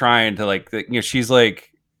really trying to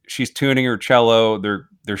she's tuning her cello.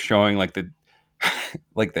 They're showing the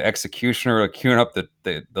executioner queuing up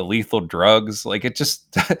the lethal drugs. Like, it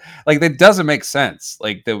just it doesn't make sense.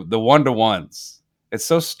 Like the 1-to-1s. It's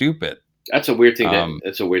so stupid. That's a weird thing.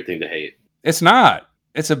 It's a weird thing to hate. It's not.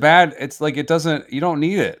 It's it doesn't. You don't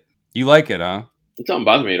need it. You like it, huh? It doesn't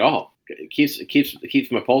bother me at all. It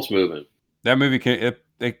keeps my pulse moving. That movie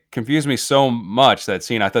it confused me so much, that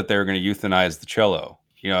scene. I thought they were going to euthanize the cello.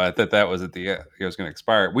 I thought that was it was going to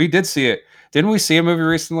expire. We did see it. Didn't we see a movie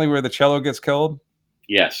recently where the cello gets killed?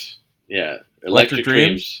 Yes. Yeah. Electric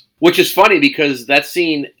Dreams. Which is funny because that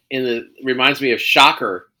scene reminds me of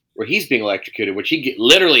Shocker, where he's being electrocuted, which he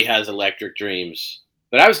literally has electric dreams.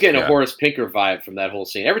 But I was getting a Horace Pinker vibe from that whole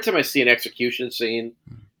scene. Every time I see an execution scene,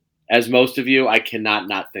 as most of you, I cannot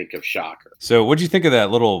not think of Shocker. So what'd you think of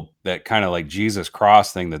that kind of like Jesus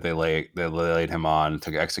cross thing that they laid him on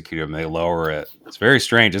to execute him? They lower it. It's very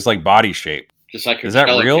strange. It's like body shape. Just like is that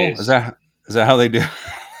real? Case. Is that how they do?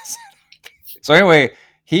 So anyway,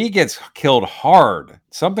 he gets killed hard.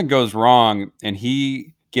 Something goes wrong, and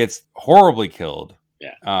he gets horribly killed.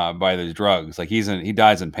 Yeah. By the drugs. Like he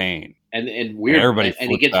dies in pain. And weird. And everybody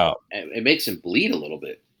and he gets out. It makes him bleed a little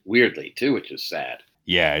bit weirdly too, which is sad.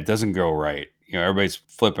 Yeah, it doesn't go right. Everybody's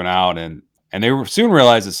flipping out, and they soon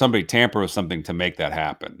realize that somebody tampered with something to make that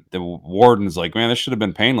happen. The warden's like, man, this should have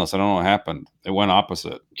been painless. I don't know what happened. It went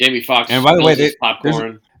opposite. Jamie Foxx and by the way,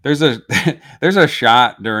 popcorn. There's a there's a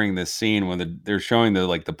shot during this scene when they're showing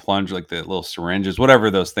the plunge, like the little syringes, whatever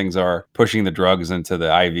those things are, pushing the drugs into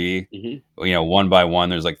the IV. One by one,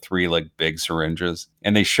 there's like 3 like big syringes,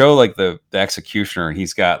 and they show like the executioner, and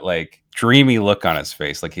he's got like dreamy look on his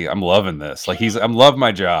face, like I'm loving this, like I'm love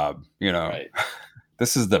my job, Right.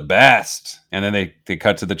 This is the best. And then they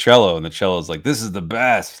cut to the cello, and the cello's like, this is the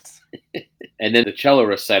best. And then the cello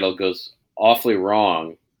recital goes awfully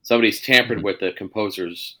wrong. Somebody's tampered with the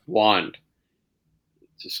composer's wand.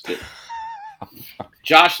 Just good.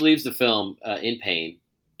 Josh leaves the film in pain,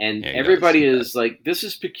 and everybody is like, this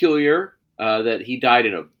is peculiar that he died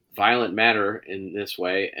in a violent manner in this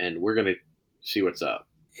way, and we're going to see what's up.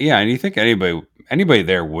 Yeah, and you think anybody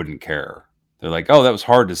there wouldn't care. They're like, oh, that was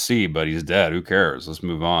hard to see, but he's dead. Who cares? Let's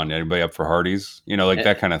move on. Anybody up for Hardee's?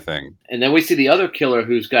 That kind of thing. And then we see the other killer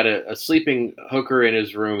who's got a sleeping hooker in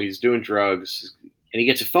his room. He's doing drugs, and he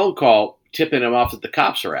gets a phone call tipping him off that the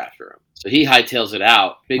cops are after him. So he hightails it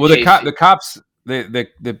out. The cops,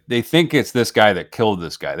 they think it's this guy that killed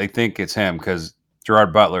this guy. They think it's him because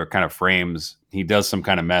Gerard Butler kind of frames. He does some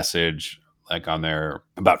kind of message like on there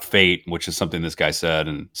about fate, which is something this guy said.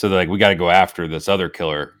 And so they're like, we got to go after this other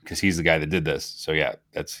killer because he's the guy that did this. So yeah,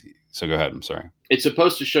 so go ahead. I'm sorry. It's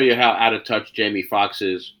supposed to show you how out of touch Jamie Foxx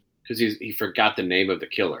is because he forgot the name of the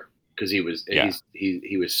killer because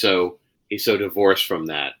he's so divorced from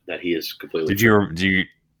that he is completely.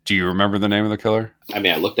 Do you remember the name of the killer? I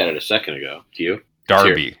mean, I looked at it a second ago. Do you?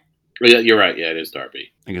 Darby. Yeah, you're right. Yeah, it is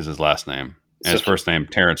Darby. I think it's his last name. And his first name,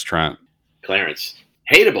 Terrence Trent. Clarence.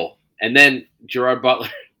 Hateable. And then Gerard Butler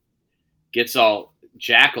gets all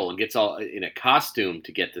jackal and gets all in a costume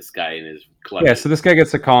to get this guy in his club. Yeah, so this guy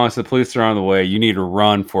gets a call and says, the police are on the way. You need to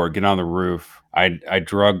run for it. Get on the roof. I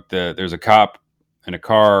drugged there's a cop in a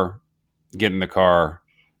car. Get in the car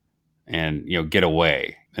and, get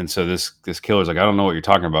away. And so this killer's like, I don't know what you're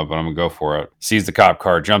talking about, but I'm going to go for it. Sees the cop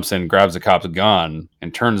car, jumps in, grabs the cop's gun,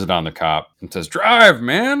 and turns it on the cop and says, drive,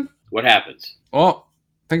 man. What happens? Well,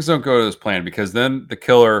 things don't go to this plan because then the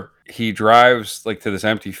killer, he drives like to this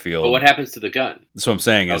empty field. But what happens to the gun? That's what I'm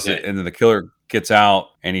saying. And then the killer gets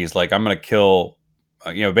out and he's like, I'm going to kill,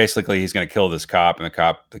 basically he's going to kill this cop. And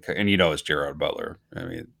and it's Gerard Butler. I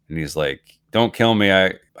mean, and he's like, don't kill me.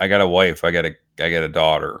 I got a wife. I got a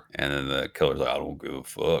daughter. And then the killer's like, I don't give a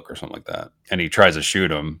fuck or something like that. And he tries to shoot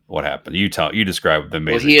him. What happened? You describe the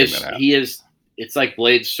amazing thing that happened. It's like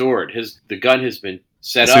Blade's sword. The gun has been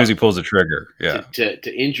set up as soon as he pulls the trigger. Yeah.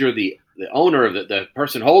 To injure the owner of the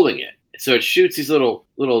person holding it. So it shoots these little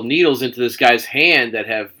needles into this guy's hand that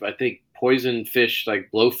have, I think, poison fish, like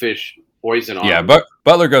blowfish poison on them. Yeah, but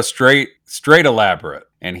Butler goes straight elaborate.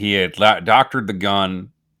 And he had doctored the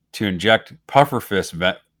gun to inject pufferfish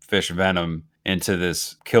venom into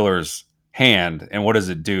this killer's hand. And what does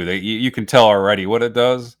it do? You can tell already what it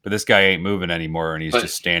does, but this guy ain't moving anymore. And he's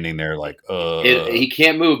just standing there like, he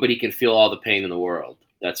can't move, but he can feel all the pain in the world.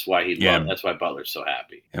 That's why that's why Butler's so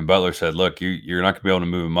happy. And Butler said, look, you're not going to be able to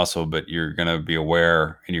move a muscle, but you're going to be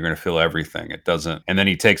aware and you're going to feel everything. It doesn't. And then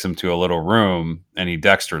he takes him to a little room and he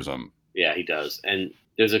dexters him. Yeah, he does. And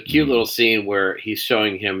there's a cute little scene where he's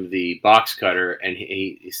showing him the box cutter and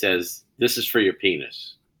he says, this is for your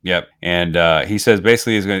penis. Yep. And he says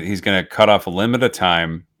basically he's going to cut off a limb at a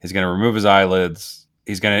time. He's going to remove his eyelids.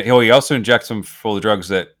 He also injects him full of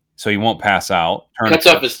drugs so he won't pass out. Cuts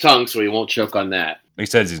off his tongue so he won't choke on that. He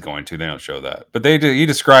says he's going to. They don't show that. But he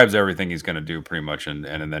describes everything he's going to do pretty much, and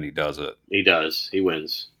then he does it. He does. He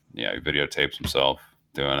wins. Yeah, he videotapes himself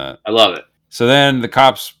doing it. I love it. So then the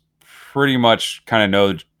cops pretty much kind of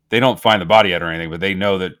know. They don't find the body yet or anything, but they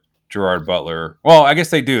know that Gerard Butler... Well, I guess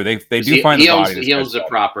they do. They do find the body. He owns the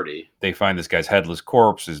property. They find this guy's headless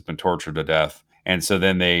corpse. He's been tortured to death. And so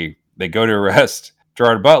then they go to arrest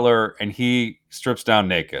Gerard Butler, and he strips down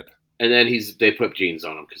naked. And then they put jeans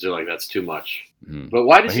on him because they're like, that's too much. Mm-hmm. But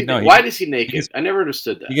why does he naked? I never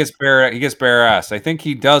understood that. He gets bare ass. I think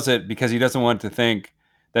he does it because he doesn't want them to think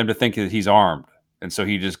that he's armed. And so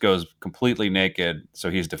he just goes completely naked. So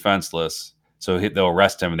he's defenseless. So they'll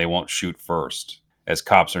arrest him and they won't shoot first, as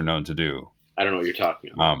cops are known to do. I don't know what you're talking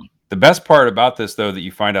about. The best part about this, though, that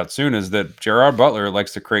you find out soon is that Gerard Butler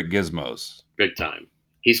likes to create gizmos. Big time.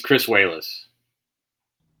 He's Chris Wallace.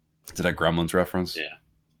 Is that a Gremlins reference? Yeah.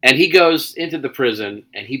 And he goes into the prison,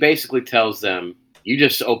 and he basically tells them, you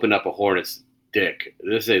just opened up a hornet's dick.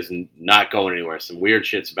 This is not going anywhere. Some weird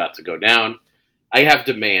shit's about to go down. I have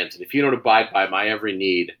demands, and if you don't abide by my every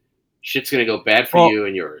need, shit's going to go bad for you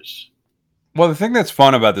and yours. Well, the thing that's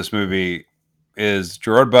fun about this movie is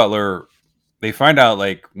Gerard Butler, they find out,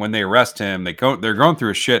 like, when they arrest him, they're going through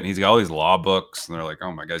his shit, and he's got all these law books, and they're like,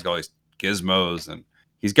 oh my God, he's got all these gizmos, and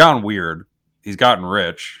he's gotten weird. he's gotten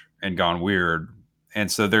rich and gone weird.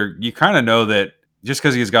 And so you kind of know that just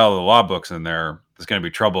because he's got all the law books in there, there's going to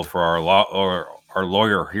be trouble for our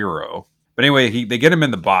lawyer hero. But anyway, they get him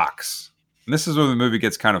in the box. And this is where the movie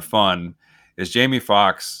gets kind of fun, is Jamie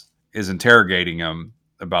Foxx is interrogating him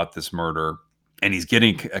about this murder, and he's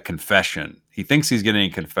getting a confession. He thinks he's getting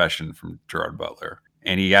a confession from Gerard Butler.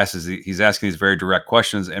 And he's asking these very direct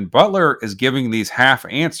questions, and Butler is giving these half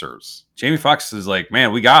answers. Jamie Foxx is like,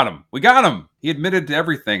 man, we got him. He admitted to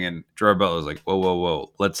everything. And Gerard Butler's like,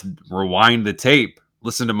 whoa. Let's rewind the tape.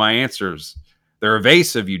 Listen to my answers. They're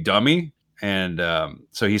evasive, you dummy. And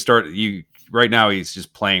so right now he's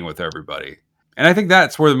just playing with everybody. And I think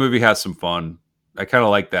that's where the movie has some fun. I kind of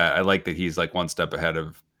like that. I like that he's like one step ahead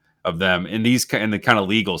of them in the kind of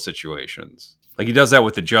legal situations. Like he does that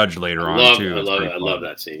with the judge later on too. I love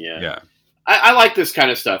that scene. Yeah. Yeah. I like this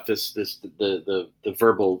kind of stuff. The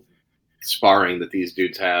verbal sparring that these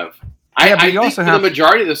dudes have. I think for the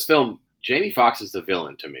majority of this film, Jamie Foxx is the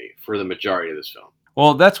villain to me for the majority of this film.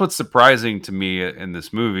 Well, that's what's surprising to me in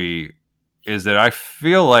this movie is that I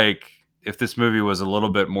feel like if this movie was a little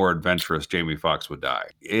bit more adventurous, Jamie Foxx would die.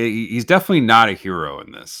 He's definitely not a hero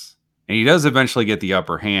in this. And he does eventually get the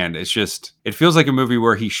upper hand. It's just, it feels like a movie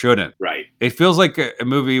where he shouldn't. Right. It feels like a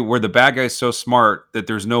movie where the bad guy's so smart that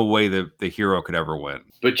there's no way that the hero could ever win.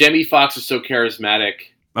 But Jamie Foxx is so charismatic.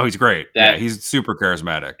 Oh, he's great. Yeah, he's super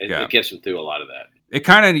charismatic. It gets him through a lot of that.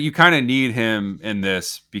 You kind of need him in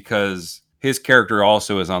this because his character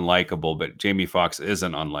also is unlikable, but Jamie Foxx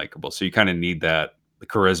isn't unlikable. So you kind of need that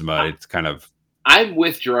charisma. It's kind of. I'm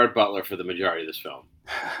with Gerard Butler for the majority of this film.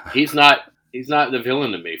 He's not the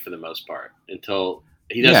villain to me for the most part until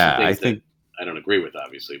he does some things that I don't agree with,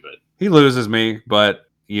 obviously. But he loses me. But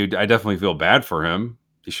I definitely feel bad for him.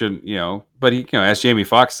 He shouldn't, But he, as Jamie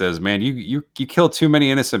Foxx says, man, you kill too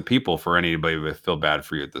many innocent people for anybody to feel bad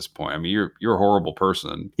for you at this point. I mean, you're a horrible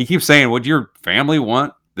person. He keeps saying, "Would your family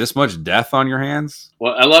want this much death on your hands?"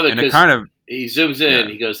 Well, I love it because he zooms in.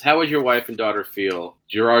 He goes, "How would your wife and daughter feel?"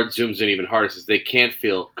 Gerard zooms in even harder. Says, "They can't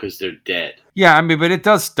feel because they're dead." Yeah, I mean, but it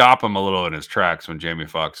does stop him a little in his tracks when Jamie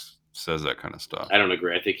Foxx says that kind of stuff. I don't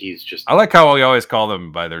agree. I think he's just. I like how we always call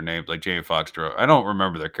them by their names, like Jamie Foxx. I don't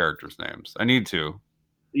remember their characters' names. I need to.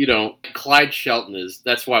 Clyde Shelton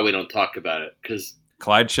that's why we don't talk about it, because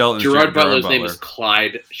Clyde Shelton. Gerard Butler's name is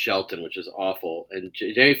Clyde Shelton, which is awful, and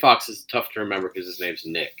Jamie Foxx is tough to remember because his name's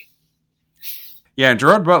Nick. Yeah, and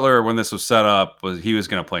Gerard Butler, when this was set up, he was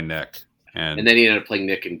going to play Nick, and then he ended up playing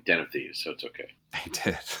Nick in Den of Thieves, so it's okay. He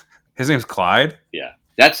did. His name's Clyde. Yeah,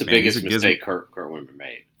 that's the biggest mistake Kurt Wimmer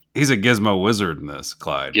made. He's a gizmo wizard in this,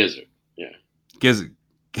 Clyde. Gizzard, yeah. Gizzard.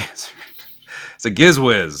 It's a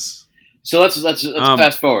gizwiz. So let's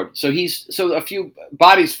fast forward. So a few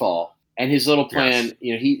bodies fall, and his little plan.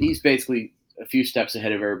 Yes. He's basically a few steps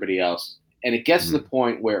ahead of everybody else, and it gets to the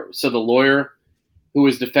point where the lawyer who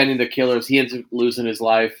is defending the killers, he ends up losing his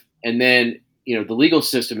life, and then the legal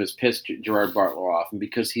system has pissed Gerard Butler off, and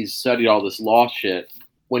because he's studied all this law shit,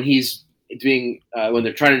 when he's when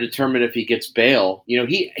they're trying to determine if he gets bail,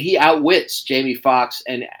 he outwits Jamie Foxx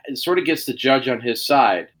and sort of gets the judge on his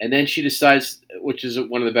side. And then she decides, which is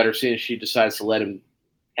one of the better scenes, she decides to let him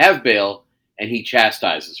have bail, and he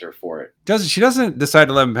chastises her for it. She doesn't decide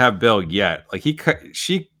to let him have bail yet. Like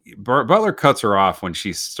Butler cuts her off when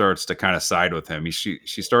she starts to kind of side with him. She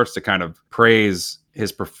starts to kind of praise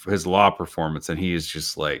his law performance, and he is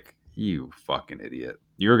just like, "You fucking idiot!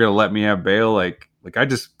 You're gonna let me have bail? Like I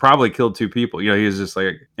just probably killed 2 people." He's just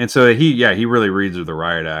like, and so he really reads her the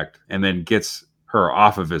riot act and then gets her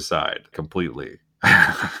off of his side completely.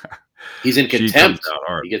 He's in contempt.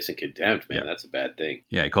 He gets in contempt, man. Yeah. That's a bad thing.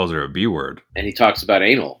 Yeah, he calls her a B word. And he talks about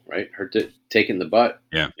anal, right? Her taking the butt.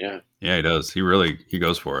 Yeah. Yeah, he does. He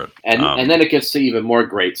goes for it. And then it gets to even more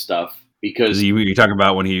great stuff. Because you talking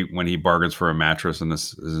about when he bargains for a mattress in his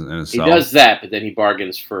cell. He does that, but then he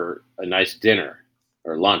bargains for a nice dinner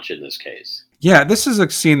or lunch in this case. Yeah, this is a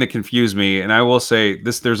scene that confused me, and I will say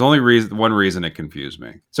this: there's only one reason it confused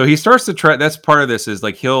me. So he starts to try. That's part of this is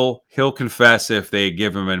like he'll confess if they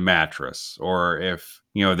give him a mattress, or if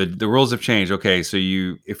the rules have changed. Okay, so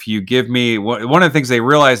if you give me one of the things they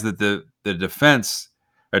realize that the defense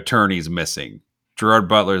attorney's missing. Gerard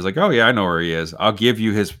Butler is like, "Oh yeah, I know where he is. I'll give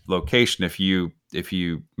you his location if you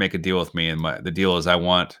make a deal with me, and the deal is I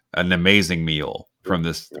want an amazing meal from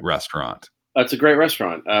this restaurant." That's a great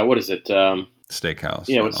restaurant. What is it? Steakhouse.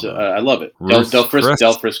 Yeah, I love it. Del Frisco's.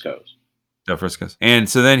 Del Frisco's. And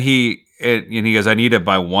so then he goes, "I need it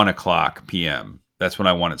by 1:00 p.m. That's when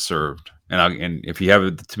I want it served. And if you have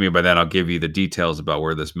it to me by then, I'll give you the details about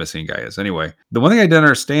where this missing guy is." Anyway, the one thing I didn't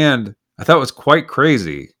understand, I thought was quite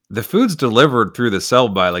crazy, the food's delivered through the cell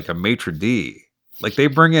by like a maitre d. Like they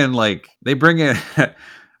bring in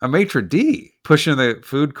a maitre d pushing the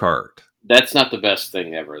food cart. That's not the best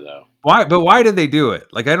thing ever, though. Why? But why did they do it?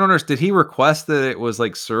 Like I don't understand. Did he request that it was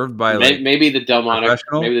like served by Maybe the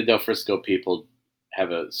professional? maybe the Del Frisco people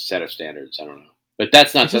have a set of standards. I don't know, but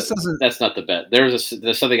that's not that's not the best.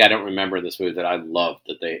 There's something I don't remember in this movie that I loved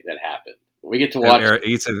that happened. We get to watch.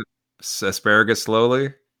 Eats asparagus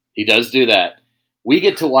slowly. He does do that. We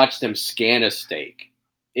get to watch them scan a steak.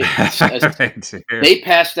 They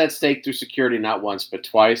passed that steak through security not once but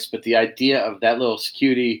twice. But the idea of that little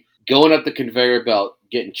cutie going up the conveyor belt,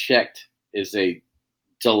 getting checked, is a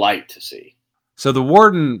delight to see. So the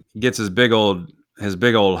warden gets his big old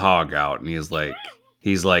hog out, and he's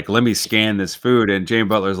like, let me scan this food. And Jane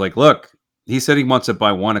Butler's like, look, he said he wants it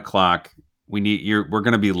by 1 o'clock. We're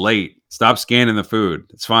going to be late. Stop scanning the food.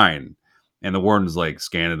 It's fine. And the warden's like,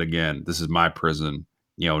 scan it again. This is my prison.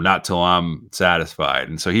 Not till I'm satisfied.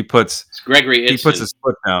 And so he puts his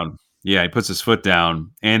foot down. Yeah, he puts his foot down,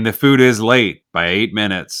 and the food is late by 8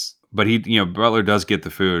 minutes. But Butler does get the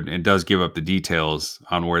food and does give up the details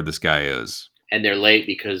on where this guy is. And they're late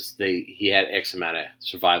because he had X amount of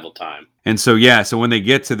survival time. And so when they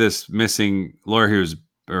get to this missing lawyer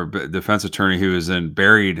or defense attorney who is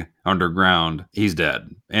buried underground, he's dead.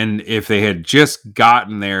 And if they had just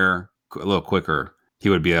gotten there a little quicker, he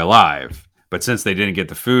would be alive. But since they didn't get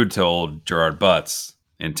the food to old Gerard Butts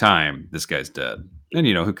in time, this guy's dead. And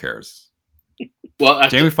who cares? Well,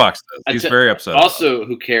 Jamie Foxx does. He's very upset. Also,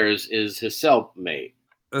 who cares is his cellmate.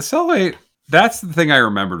 The cellmate, that's the thing I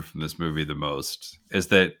remembered from this movie the most, is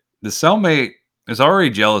that the cellmate is already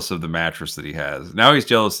jealous of the mattress that he has. Now he's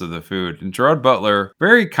jealous of the food. And Gerard Butler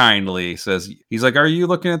very kindly says, he's like, are you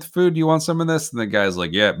looking at the food? Do you want some of this? And the guy's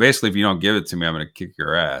like, yeah, basically, if you don't give it to me, I'm going to kick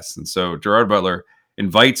your ass. And so Gerard Butler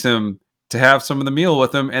invites him to have some of the meal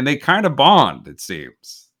with him, and they kind of bond, it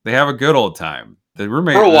seems. They have a good old time. The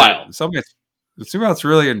roommate, for a while. Sumat's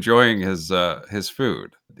really enjoying his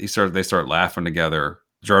food. They start laughing together.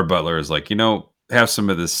 Gerard Butler is like, have some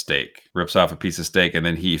of this steak. Rips off a piece of steak, and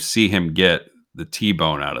then you see him get the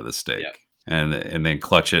T-bone out of the steak, and then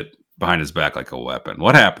clutch it behind his back like a weapon.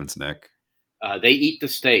 What happens, Nick? They eat the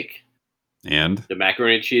steak, and the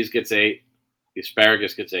macaroni and cheese gets ate. The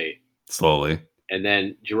asparagus gets ate slowly, and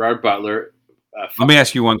then Gerard Butler. Let me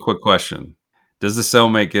ask you one quick question: does the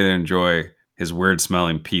cellmate get to enjoy his weird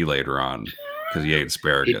smelling pee later on because he ate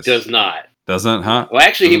asparagus? He does not. Doesn't, huh? Well,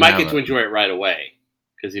 actually, he might get to enjoy it right away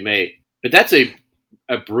because he may. But that's a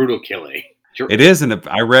brutal killing. It is, and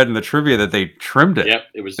I read in the trivia that they trimmed it. Yep,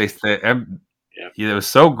 it was. It was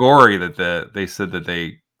so gory that they said that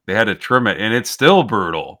they had to trim it, and it's still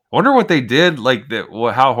brutal. I wonder what they did,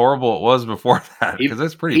 how horrible it was before that, because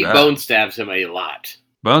that's pretty bad. He bone stabs him a lot.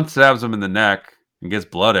 Bone stabs him in the neck and gets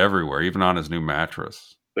blood everywhere, even on his new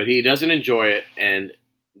mattress. But he doesn't enjoy it, and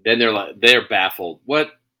then they're baffled.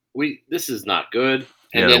 This is not good.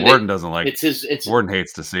 And the warden doesn't like it. Warden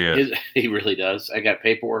hates to see it. He really does. I got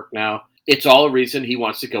paperwork now. It's all a reason he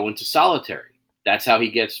wants to go into solitary. That's how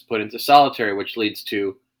he gets put into solitary, which leads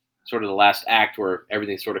to sort of the last act where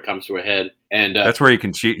everything sort of comes to a head. And that's where he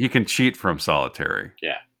can cheat. He can cheat from solitary.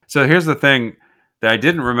 Yeah. So here's the thing that I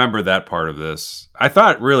didn't remember that part of this. I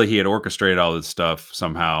thought really he had orchestrated all this stuff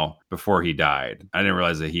somehow before he died. I didn't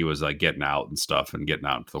realize that he was like getting out and stuff and getting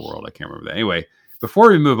out into the world. I can't remember that. Anyway,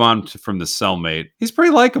 before we move on from the cellmate, he's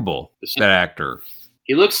pretty likable, that actor.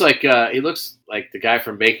 He looks like the guy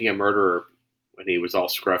from Making a Murderer when he was all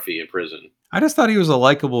scruffy in prison. I just thought he was a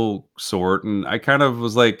likable sort, and I kind of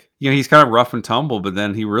was like, he's kind of rough and tumble, but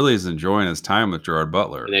then he really is enjoying his time with Gerard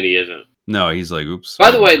Butler. And then he isn't. No, he's like, oops.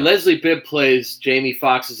 By the way, Leslie Bibb plays Jamie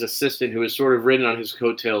Foxx's assistant, who has sort of ridden on his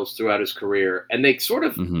coattails throughout his career, and they sort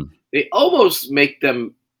of they almost make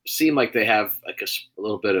them seem like they have like a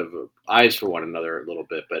little bit of eyes for one another a little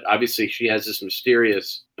bit, but obviously she has this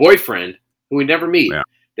mysterious boyfriend who we never meet. Yeah.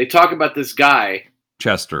 They talk about this guy,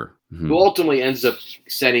 Chester, who ultimately ends up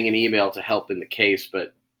sending an email to help in the case.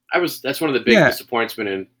 But that's one of the big disappointments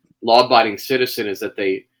in Law Abiding Citizen is that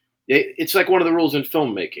it's like one of the rules in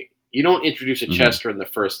filmmaking. You don't introduce a Chester in the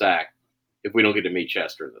first act if we don't get to meet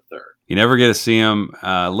Chester in the third. You never get to see him.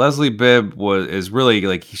 Leslie Bibb is really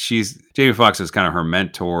like Jamie Foxx is kind of her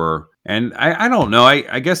mentor. And I don't know.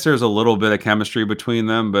 I guess there's a little bit of chemistry between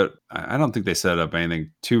them, but I don't think they set up anything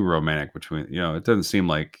too romantic between. It doesn't seem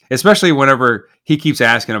like, especially whenever he keeps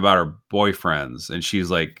asking about her boyfriends, and she's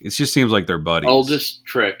like, it just seems like they're buddies. Oldest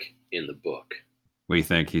trick in the book. What do you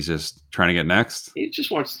think? He's just trying to get next? He just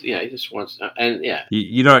wants, and yeah.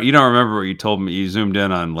 You don't remember what you told me? You zoomed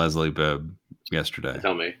in on Leslie Bibb yesterday.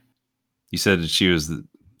 Tell me. You said that she was the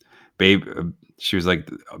babe. She was like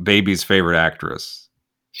baby's favorite actress.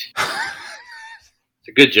 It's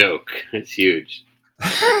a good joke. It's huge.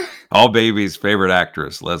 All baby's favorite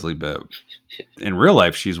actress, Leslie Bibb. In real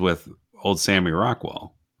life, she's with old Sammy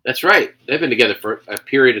Rockwell. That's right. They've been together for a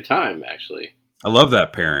period of time, actually. I love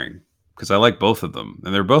that pairing because I like both of them,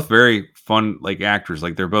 and they're both very fun, like actors.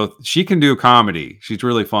 Like they're both. She can do comedy. She's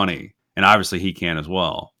really funny, and obviously he can as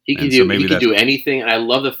well. He can do anything, and I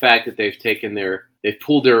love the fact that they've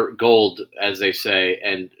pulled their gold, as they say,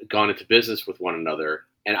 and gone into business with one another.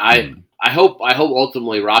 And I hope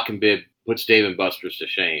ultimately Rock and Bibb puts Dave and Buster's to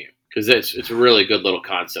shame, because it's a really good little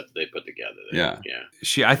concept that they put together. Yeah.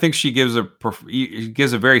 I think she gives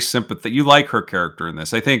a very sympathetic. You like her character in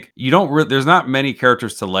this. I think you don't. There's not many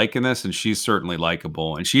characters to like in this, and she's certainly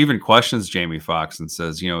likable. And she even questions Jamie Foxx and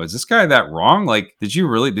says, is this guy that wrong? Like, did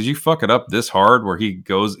you fuck it up this hard where he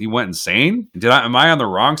went insane? Am I on the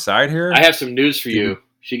wrong side here? I have some news for you.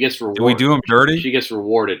 She gets rewarded. Did we do him dirty? She gets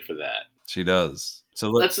rewarded for that. She does. So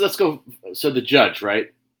let's go. So the judge, right?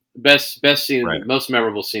 Best scene, right. Most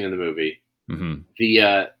memorable scene in the movie. Mm-hmm.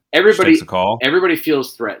 Everybody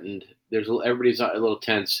feels threatened. Everybody's a little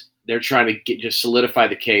tense. They're trying to just solidify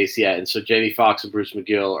the case, and so Jamie Foxx and Bruce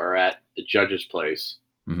McGill are at the judge's place.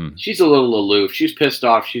 Mm-hmm. She's a little aloof. She's pissed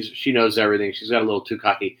off. She knows everything. She's got a little too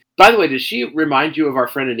cocky. By the way, does she remind you of our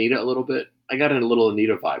friend Anita a little bit? I got a little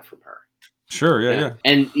Anita vibe from her. Sure, yeah.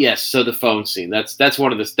 And yes, so the phone scene. That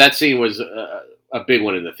scene was a big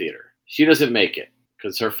one in the theater. She doesn't make it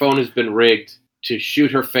because her phone has been rigged to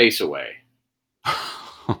shoot her face away.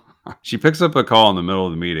 She picks up a call in the middle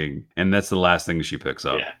of the meeting, and that's the last thing she picks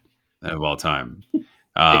up of all time.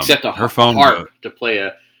 Except her phone harp to play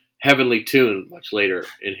a heavenly tune much later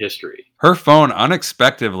in history. Her phone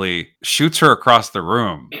unexpectedly shoots her across the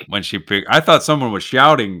room when I thought someone was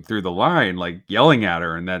shouting through the line, like yelling at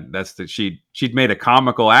her, and she'd made a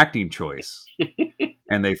comical acting choice.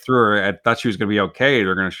 And they threw her. I thought she was going to be okay.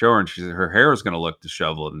 They're going to show her, and her hair is going to look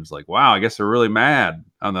disheveled. And it's like, wow, I guess they're really mad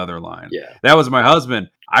on the other line. Yeah, that was my husband.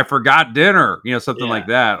 I forgot dinner. Something like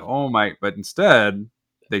that. Oh my! But instead,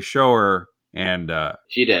 they show her, and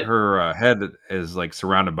she did. Her head is like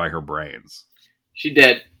surrounded by her brains. She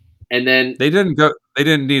did, and then they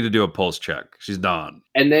didn't need to do a pulse check. She's done.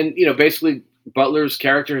 And then basically Butler's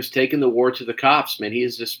character has taken the war to the cops. Man, he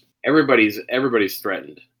is just everybody's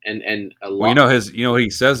threatened. And a lot. Well, what he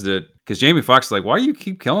says because Jamie Foxx is like, why do you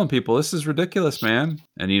keep killing people? This is ridiculous, man.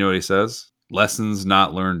 And you know what he says? Lessons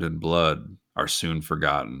not learned in blood are soon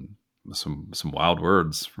forgotten. Some wild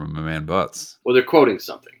words from my man Butts. Well, they're quoting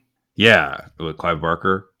something. Yeah, with Clive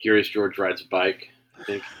Barker. Curious George rides a bike, I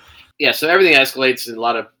think. Yeah, so everything escalates and a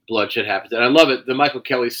lot of bloodshed happens. And I love it. The Michael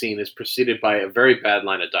Kelly scene is preceded by a very bad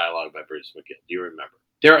line of dialogue by Bruce McGill. Do you remember?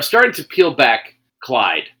 They're starting to peel back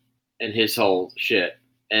Clyde and his whole shit.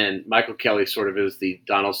 And Michael Kelly sort of is the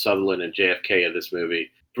Donald Sutherland and JFK of this movie.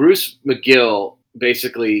 Bruce McGill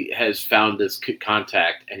basically has found this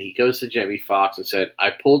contact, and he goes to Jamie Foxx and said,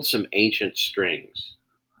 I pulled some ancient strings.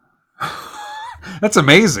 That's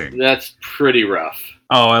amazing. That's pretty rough.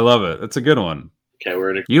 Oh, I love it. That's a good one.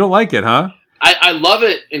 Okay, You don't like it, huh? I love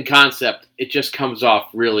it in concept. It just comes off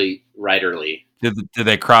really writerly. Did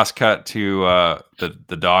they cross cut to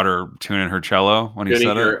the daughter tuning her cello when he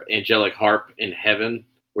said her angelic harp in heaven?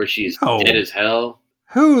 Where she's dead as hell.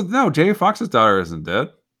 Who? No, Jamie Foxx's daughter isn't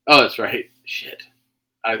dead. Oh, that's right. Shit.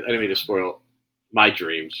 I didn't mean to spoil my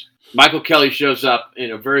dreams. Michael Kelly shows up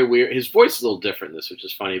in a very weird... His voice is a little different in this, which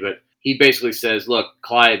is funny, but he basically says, look,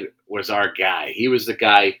 Clyde was our guy. He was the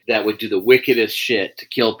guy that would do the wickedest shit to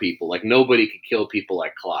kill people. Like, nobody could kill people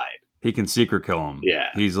like Clyde. He can secret kill him. Yeah.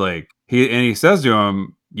 He's like... He says to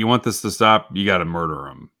him, you want this to stop? You got to murder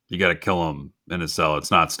him. You got to kill him in his cell.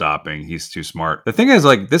 It's not stopping. He's too smart. The thing is,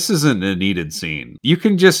 like, this isn't a needed scene. You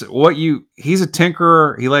can just, he's a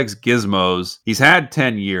tinkerer. He likes gizmos. He's had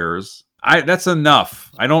 10 years. That's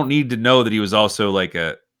enough. I don't need to know that he was also like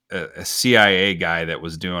a CIA guy that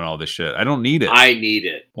was doing all this shit. I don't need it. I need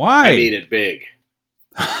it. Why? I need it big.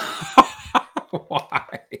 Why?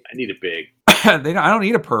 I need it big. I don't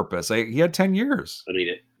need a purpose. He had 10 years. I need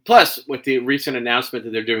it. Plus, with the recent announcement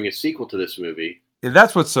that they're doing a sequel to this movie,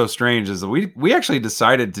 that's what's so strange is that we actually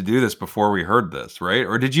decided to do this before we heard this, right?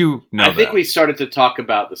 Or did you know I think we started to talk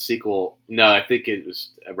about the sequel. No, I think it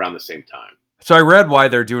was around the same time. So I read why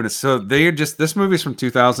they're doing it. So this movie's from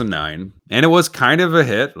 2009, and it was kind of a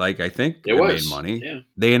hit. Like, I think it made money. Yeah.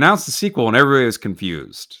 They announced the sequel, and everybody was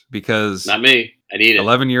confused because... Not me. I need it.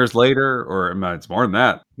 11 years later, or it's more than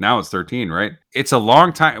that. Now it's 13, right? It's a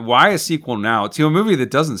long time. Why a sequel now? To a movie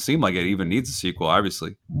that doesn't seem like it even needs a sequel,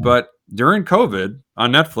 obviously. But during COVID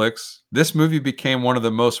on Netflix, this movie became one of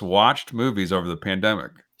the most watched movies over the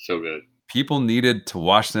pandemic. So good. people needed to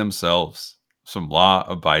watch themselves some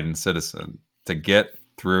law-abiding citizen to get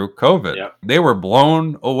through COVID. Yep. They were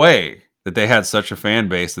blown away that they had such a fan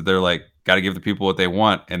base that they're like, got to give the people what they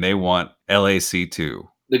want, and they want LAC2.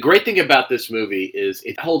 The great thing about this movie is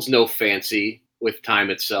it holds no fancy with time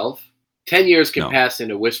itself. 10 years can pass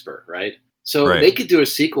in a whisper, right? So they could do a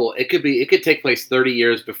sequel. It could take place 30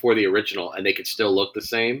 years before the original, and they could still look the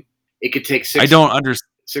same. It could take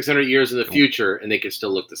 600 years in the future, and they could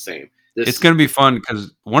still look the same. It's going to be fun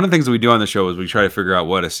because one of the things that we do on the show is we try to figure out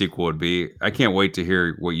what a sequel would be. I can't wait to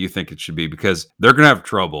hear what you think it should be because they're going to have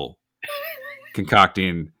trouble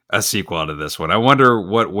concocting a sequel out of this one. I wonder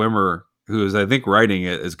what Wimmer, who is I think writing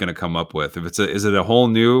it, is going to come up with. If is it a whole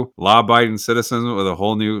new law-abiding citizen with a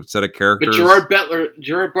whole new set of characters? But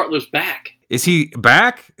Gerard Butler's back. Is he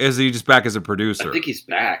back? Is he just back as a producer? I think he's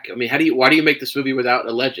back. I mean, why do you make this movie without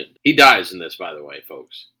a legend? He dies in this, by the way,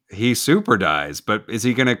 folks. He super dies, but is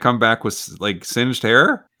he going to come back with like singed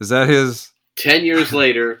hair? Is that his? 10 years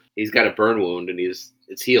later, he's got a burn wound and it's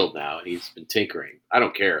healed now, and he's been tinkering. I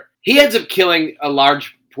don't care. He ends up killing a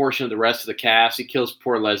large portion of the rest of the cast. He kills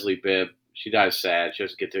poor Leslie Bibb. She dies sad. She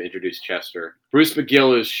doesn't get to introduce Chester. Bruce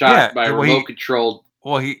McGill is shot by a remote-controlled...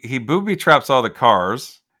 Well, he booby traps all the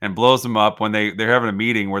cars and blows them up when they're having a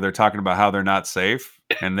meeting where they're talking about how they're not safe.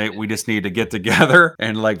 And we just need to get together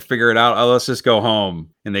and like figure it out. Oh, let's just go home.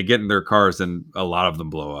 And they get in their cars and a lot of them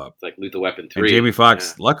blow up. It's like Lethal Weapon 3. And Jamie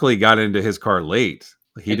Foxx luckily got into his car late.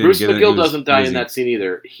 Bruce McGill doesn't die in that scene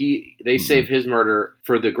either. They save his murder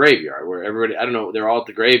for the graveyard where everybody, I don't know, they're all at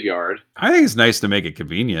the graveyard. I think it's nice to make it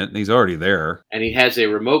convenient. He's already there. And he has a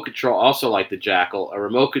remote control, also like the Jackal, a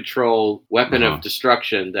remote control weapon of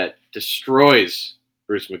destruction that destroys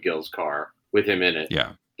Bruce McGill's car with him in it.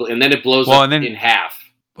 Yeah. And then it blows up in half.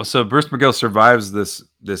 Well, so Bruce McGill survives this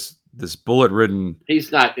bullet-ridden...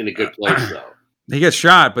 He's not in a good place, though. He gets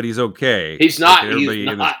shot, but he's okay. He's not.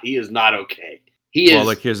 He is not okay. He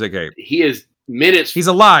is minutes. He's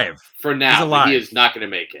alive for now. He's alive. He is not going to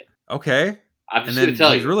make it. Okay. I'm just going to tell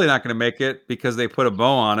you. He's really not going to make it because they put a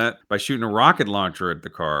bow on it by shooting a rocket launcher at the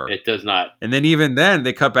car. It does not. And then even then,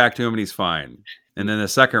 they cut back to him and he's fine. And then the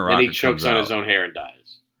second rocket Then he chokes on his own hair and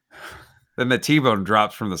dies. Then the T-bone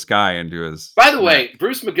drops from the sky into his... By the way,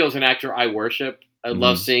 Bruce McGill's an actor I worship. I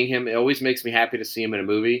love seeing him. It always makes me happy to see him in a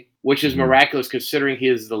movie, which is miraculous considering he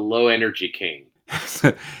is the low-energy king.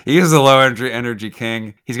 He is the low-energy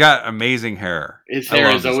king. He's got amazing hair. His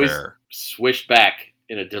hair is always swished back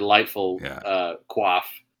in a delightful coif.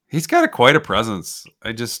 He's got quite a presence.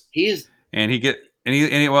 I love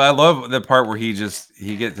the part where he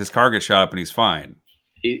gets his car gets shot up and he's fine.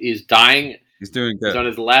 He's dying. He's doing good. He's on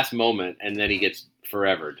his last moment, and then he gets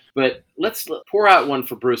forevered. But let's pour out one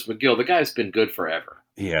for Bruce McGill. The guy's been good forever.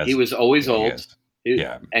 He has. He was always old.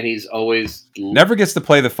 And he's always... Never gets to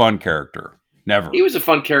play the fun character. Never. He was a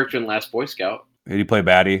fun character in Last Boy Scout. Did he play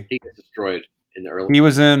baddie? He gets destroyed in the early... He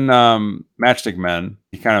was in Matchstick Men.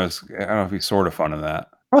 He kind of was... I don't know if he's sort of fun in that.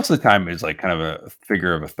 Most of the time, he's like kind of a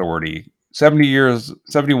figure of authority.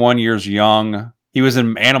 71 years young. He was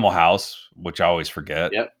in Animal House, which I always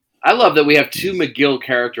forget. Yep. I love that we have two McGill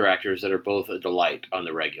character actors that are both a delight on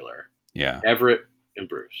the regular. Yeah. Everett and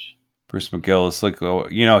Bruce. Bruce McGill is like,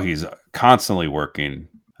 he's constantly working.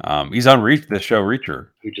 He's on the show Reacher.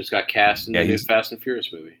 Who just got cast in the new Fast and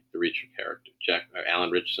Furious movie. The Reacher character,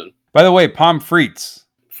 Alan Richardson. By the way, pommes frites.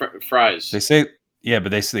 Fries. They say,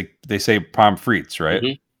 but they say pommes frites, right?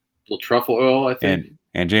 Mm-hmm. Little truffle oil, I think.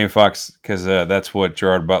 And Jamie Foxx, because that's what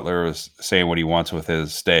Gerard Butler was saying what he wants with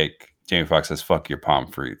his steak. Jamie Foxx says, "Fuck your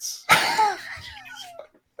pommes frites,"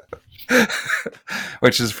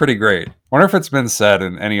 which is pretty great. Wonder if it's been said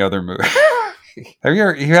in any other movie. Have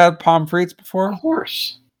you had pommes frites before? Of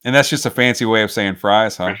course. And that's just a fancy way of saying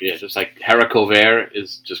fries, huh? Yeah, just like haricot vert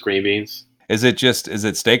is just green beans. Is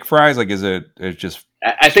it steak fries? Like, is it just?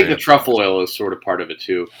 I think the truffle oil is sort of part of it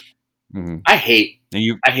too. Mm-hmm. I hate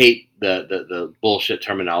the bullshit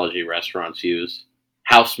terminology restaurants use.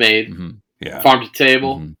 House-made. Mm-hmm. Yeah. Farm to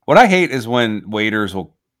table. Mm-hmm. What I hate is when waiters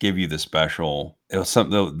will give you the special. It was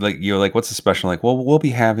something like, you're like, what's the special? Like, well, we'll be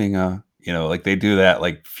having like they do that,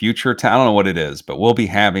 like future. I don't know what it is, but we'll be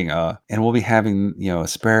having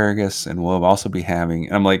asparagus, and we'll also be having.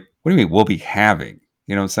 And I'm like, what do you mean we'll be having?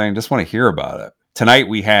 You know what I'm saying? Just want to hear about it. Tonight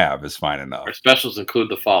we have is fine enough. Our specials include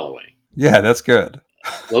the following. Yeah, that's good.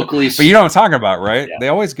 Locally, but you know what I'm talking about, right? Yeah. They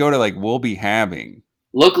always go to like, we'll be having.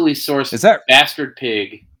 Locally sourced bastard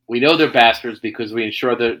pig. We know they're bastards because we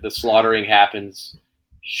ensure that the slaughtering happens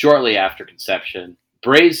shortly after conception.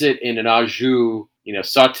 Braise it in an au jus,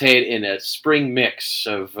 sauteed in a spring mix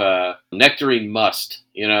of nectarine must.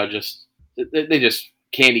 They just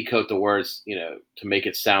candy coat the words, to make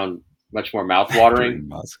it sound much more mouth-watering, Green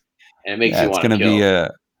musk. and it makes Yeah, you it's want to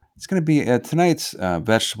gonna kill. be tonight's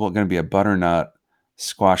vegetable. Going to be a butternut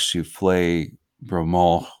squash souffle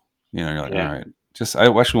bromole. You know, you're like, Yeah. all right.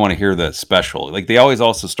 I actually want to hear the special. Like they always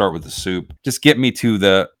also start with the soup. Just get me to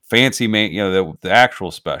the fancy main. You know, the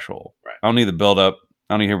actual special. Right. I don't need the build up.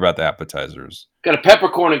 I don't need to hear about the appetizers. Got a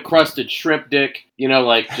peppercorn encrusted shrimp dick,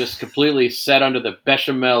 like just completely set under the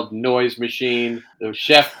bechamel noise machine. The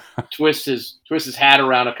chef twists his hat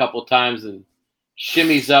around a couple times and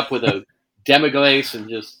shimmies up with a demi-glace and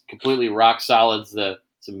just completely rock solids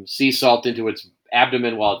some sea salt into its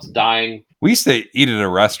abdomen while it's dying. We used to eat at a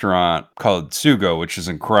restaurant called Sugo, which is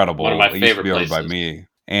incredible. One of my it used to favorite be over by places. me.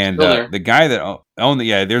 And Still there. the guy that owned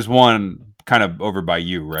there's one kind of over by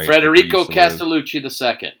you, right? Federico That you used to live.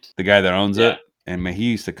 Castellucci II. The guy that owns Yeah. it. And he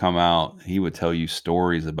used to come out, he would tell you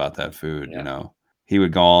stories about that food, Yeah. He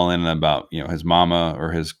would go all in about, his mama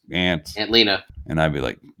or his aunt. Aunt Lena. And I'd be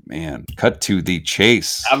like, man, cut to the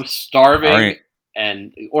chase. I'm starving. All right.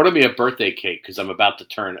 And order me a birthday cake because I'm about to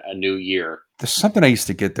turn a new year. There's something I used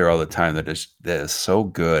to get there all the time that is so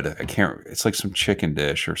good. It's like some chicken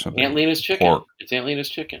dish or something. Aunt Lena's chicken. Pork. It's Aunt Lena's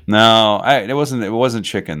chicken. No, it wasn't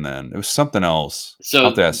chicken then. It was something else. So I'll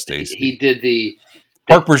have to ask Stacey. He did the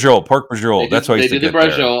Pork Brajol. That's why I used to get there. They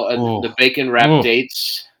did the Brajol, the bacon wrapped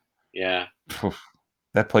dates. Yeah.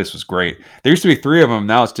 That place was great. There used to be 3 of them.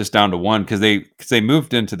 Now it's just down to 1 because they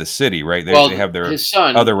moved into the city, right? They have their his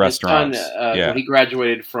son, other restaurants. When he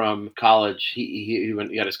graduated from college, he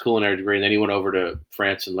got his culinary degree, and then he went over to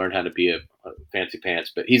France and learned how to be a fancy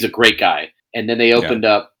pants. But he's a great guy. And then they opened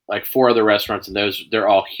up like 4 other restaurants, and they're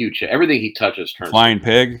all huge. Everything he touches turns. Flying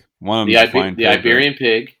Pig. One of them. The Iberian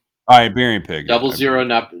Pig. Iberian Pig. 00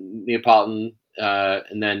 Neapolitan.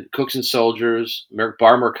 And then Cooks and Soldiers,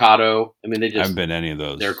 Bar Mercado. I mean, I haven't been to any of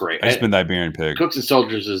those. They're great. I just been the Iberian Pig. Cooks and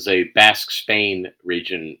Soldiers is a Basque Spain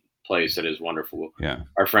region place that is wonderful. Yeah.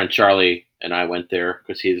 Our friend Charlie and I went there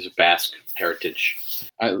because he has a Basque heritage.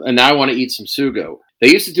 And now I want to eat some sugo. They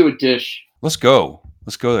used to do a dish. Let's go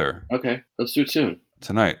there. Okay, let's do it soon.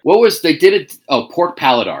 Tonight. They did it? Oh, pork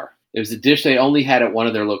paladar. It was a dish they only had at one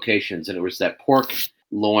of their locations, and it was that pork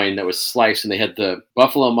loin that was sliced, and they had the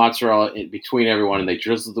buffalo mozzarella in between everyone, and they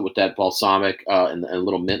drizzled it with that balsamic and a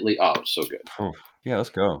little mint leaf. Oh, it was so good. Yeah, let's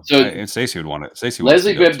go. So and Stacey would want it. Stacey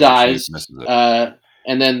Leslie Bibb dies,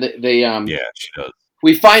 and then they yeah, she does.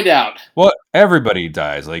 We find out. Well, everybody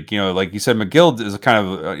dies. Like you said, McGill is a kind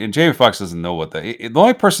of, and Jamie Foxx doesn't know what the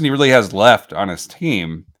only person he really has left on his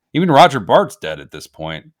team. Even Roger Bart's dead at this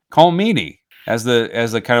point. Colm Meaney as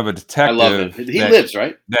the kind of a detective. I love it. He lives,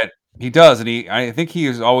 right? That he does, and I think he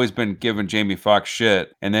has always been giving Jamie Foxx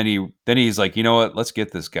shit. And then he's like, you know what? Let's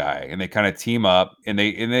get this guy. And they kind of team up, and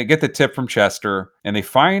they get the tip from Chester, and they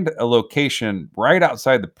find a location right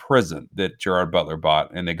outside the prison that Gerard Butler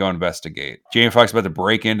bought, and they go investigate. Jamie Foxx is about to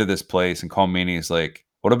break into this place, and Colm Meaney is like,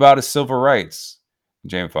 "What about his civil rights?" And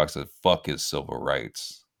Jamie Foxx says, "Fuck his civil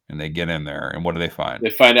rights." And they get in there, and what do they find? They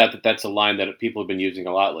find out that that's a line that people have been using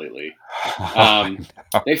a lot lately.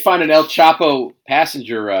 They find an El Chapo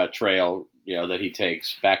passenger trail, that he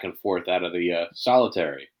takes back and forth out of the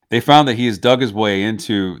solitary. They found that he has dug his way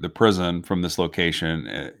into the prison from this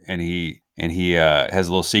location, and he has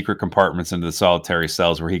little secret compartments into the solitary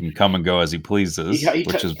cells where he can come and go as he pleases,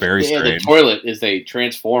 which is very strange. The toilet is a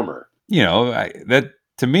transformer. That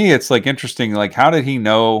to me, it's like interesting. Like, how did he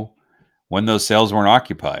know when those cells weren't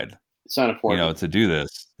occupied? It's not important. To do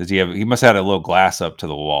this. Does he have? He must have had a little glass up to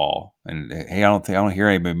the wall, and hey, I don't hear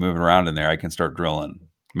anybody moving around in there. I can start drilling.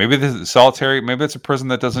 Maybe this is solitary. Maybe it's a prison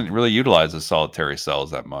that doesn't really utilize the solitary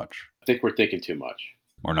cells that much. I think we're thinking too much,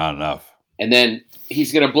 or not enough. And then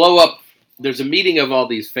he's going to blow up. There's a meeting of all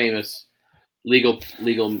these famous legal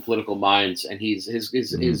and political minds, and his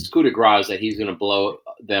coup de grace is that he's going to blow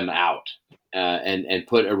them out and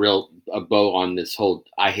put a bow on this whole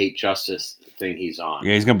I hate justice thing he's on.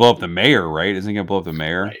 Yeah, he's going to blow up the mayor, right? Isn't he going to blow up the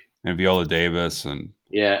mayor? Right. And Viola Davis and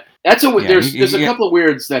yeah, that's there's a couple of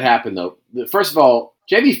weirds that happen though. First of all,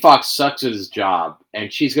 Jamie Foxx sucks at his job,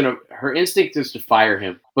 and her instinct is to fire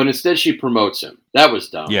him, but instead she promotes him. That was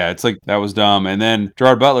dumb. Yeah, it's like that was dumb. And then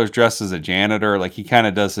Gerard Butler's dressed as a janitor, like he kind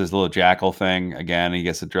of does his little jackal thing again. He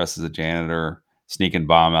gets to dress as a janitor, sneaking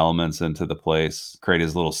bomb elements into the place, create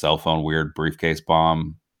his little cell phone weird briefcase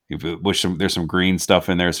bomb. There's some green stuff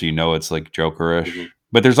in there, so it's like Jokerish. Mm-hmm.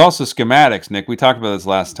 But there's also schematics, Nick. We talked about this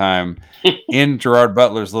last time in Gerard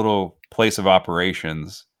Butler's little place of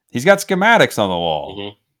operations. He's got schematics on the wall. Mm-hmm.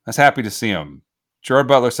 I was happy to see him. Gerard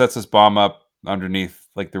Butler sets this bomb up underneath,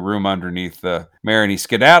 like the room underneath the mayor, and he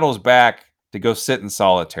skedaddles back to go sit in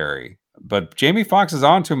solitary. But Jamie Foxx is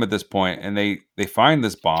on to him at this point, and they find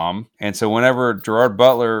this bomb. And so whenever Gerard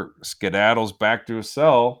Butler skedaddles back to his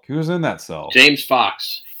cell, who's in that cell? James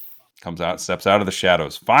Fox comes out, steps out of the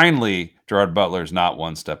shadows. Finally, Gerard Butler's not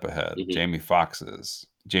one step ahead. Mhm. Jamie Foxx is.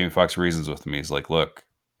 Jamie Foxx reasons with me. He's like, look,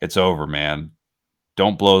 it's over, man.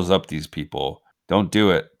 Don't blow up these people. Don't do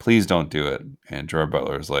it. Please don't do it. And Gerard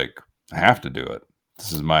Butler is like, I have to do it.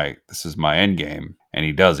 This is my end game. And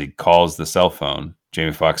he does. He calls the cell phone.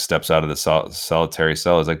 Jamie Foxx steps out of the solitary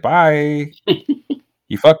cell. He's like, bye.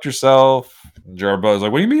 You fucked yourself. Gerard Butler's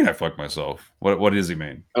like, what do you mean I fucked myself? What does he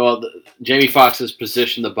mean? Well, Jamie Foxx has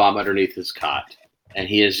positioned the bomb underneath his cot, and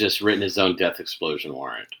he has just written his own death explosion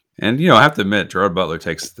warrant. And, I have to admit, Gerard Butler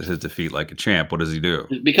takes his defeat like a champ. What does he do?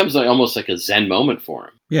 It becomes almost like a Zen moment for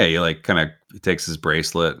him. Yeah, he takes his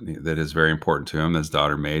bracelet that is very important to him that his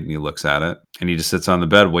daughter made, and he looks at it, and he just sits on the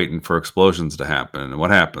bed waiting for explosions to happen. And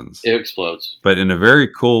what happens? It explodes. But in a very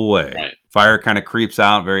cool way. Right. Fire kind of creeps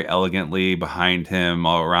out very elegantly behind him,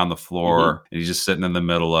 all around the floor, and he's just sitting in the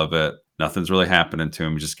middle of it. Nothing's really happening to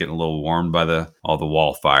him. He's just getting a little warmed by all the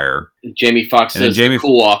wall fire. Jamie Foxx does a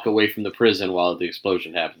cool walk away from the prison while the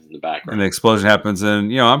explosion happens in the background. And the explosion happens,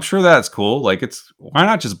 and I'm sure that's cool. Like, why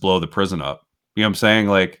not just blow the prison up? You know what I'm saying?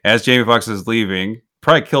 Like, as Jamie Foxx is leaving,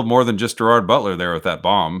 probably killed more than just Gerard Butler there with that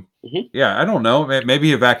bomb. Mm-hmm. Yeah, I don't know. Maybe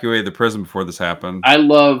he evacuated the prison before this happened. I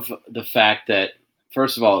love the fact that,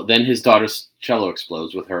 first of all, then his daughter's cello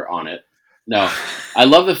explodes with her on it. No, I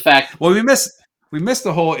love the fact. Well, we missed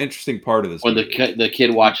the whole interesting part of this when movie. the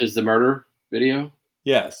kid watches the murder video.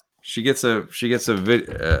 Yes, she gets a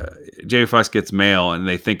Jamie Foxx gets mail, and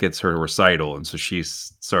they think it's her recital, and so she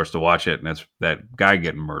starts to watch it, and it's that guy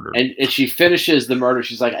getting murdered. And she finishes the murder.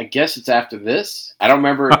 She's like, I guess it's after this. I don't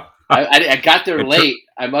remember. I got there late.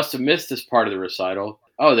 I must have missed this part of the recital.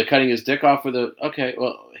 Oh, they're cutting his dick off with a. Okay,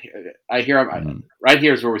 well, right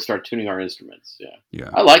here is where we start tuning our instruments. Yeah.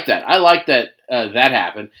 I like that. I like that that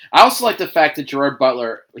happened. I also like the fact that Gerard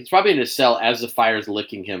Butler, he's probably in his cell as the fire's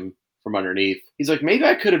licking him from underneath. He's like, maybe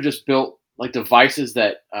I could have just built like devices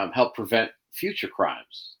that help prevent future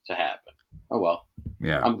crimes to happen. Oh well.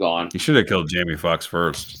 Yeah, I'm gone. You should have killed Jamie Foxx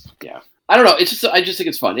first. Yeah, I don't know. I just think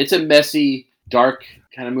it's fun. It's a messy, dark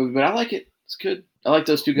kind of movie, but I like it. It's good. I like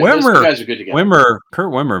those two guys. Those two guys are good together.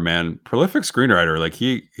 Kurt Wimmer, man, prolific screenwriter. Like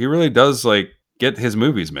he really does get his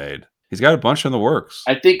movies made. He's got a bunch in the works.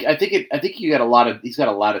 I think he's got a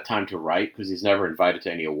lot of time to write because he's never invited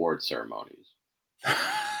to any award ceremonies.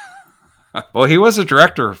 Well, he was a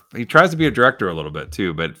director. He tries to be a director a little bit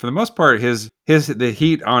too, but for the most part, the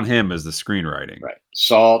heat on him is the screenwriting. Right.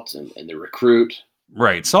 Salt and The Recruit.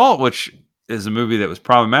 Right. Salt, which is a movie that was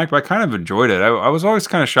problematic, but I kind of enjoyed it. I was always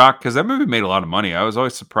kind of shocked because that movie made a lot of money. I was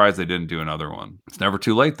always surprised they didn't do another one. It's never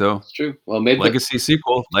too late, though. It's true. Well, maybe Legacy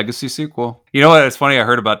sequel. You know what? It's funny. I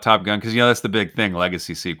heard about Top Gun because that's the big thing,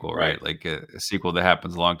 legacy sequel, right? Like a sequel that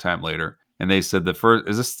happens a long time later. And they said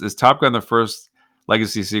is Top Gun the first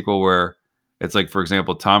legacy sequel where it's like, for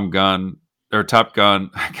example, Top Gun,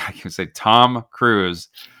 I can say Tom Cruise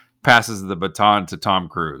passes the baton to Tom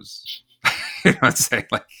Cruise. You know what I'm saying?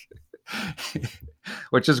 Like,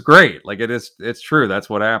 which is great. Like it's true. That's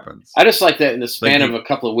what happens. I just like that in the span of a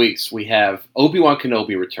couple of weeks, we have Obi-Wan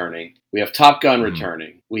Kenobi returning. We have Top Gun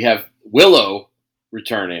returning. We have Willow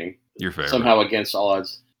returning. Your favorite. Somehow against all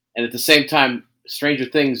odds. And at the same time, Stranger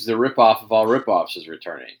Things, the ripoff of all ripoffs, is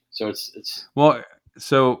returning. So it's well,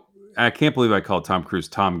 so I can't believe I called Tom Cruise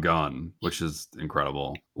Tom Gunn, which is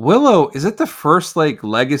incredible. Willow, is it the first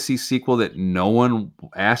legacy sequel that no one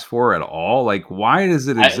asked for at all? Like, why does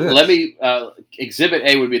it exist? Exhibit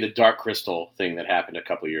A would be the Dark Crystal thing that happened a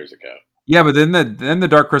couple years ago. Yeah, but then the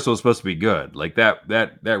Dark Crystal was supposed to be good. Like that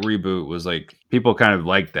reboot was like, people kind of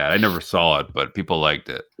liked that. I never saw it, but people liked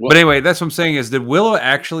it. Well, but anyway, that's what I'm saying is, did Willow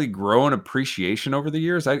actually grow in appreciation over the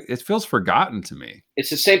years? It feels forgotten to me.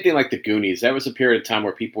 It's the same thing like the Goonies. That was a period of time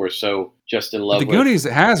where people were so just in love with the Goonies.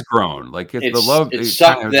 Has grown. Like it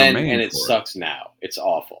sucked then and it sucks now. It's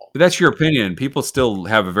awful. But that's your opinion. People still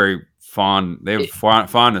have a very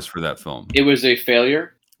fondness for that film. It was a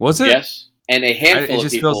failure. Was it? Yes. And a handful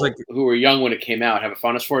of people who were young when it came out have a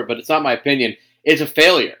fondness for it, but it's not my opinion. It's a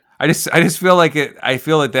failure. I just feel like it. I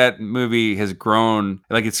feel like that movie has grown,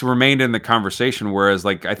 like it's remained in the conversation. Whereas,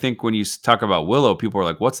 like, I think when you talk about Willow, people are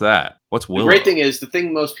like, "What's that? What's Willow?" The great thing is, the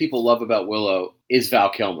thing most people love about Willow is Val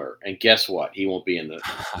Kilmer, and guess what? He won't be in the.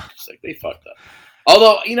 It's like they fucked up.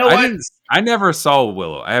 Although, you know what? I never saw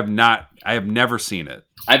Willow. I have never seen it.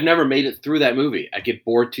 I've never made it through that movie. I get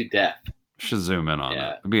bored to death. Should zoom in on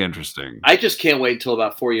it. It'd be interesting. I just can't wait until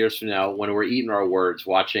about 4 years from now when we're eating our words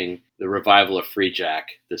watching the revival of Free Jack,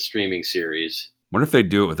 the streaming series. What if they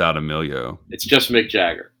do it without Emilio? It's just Mick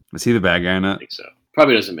Jagger. Is he the bad guy in I it? think so.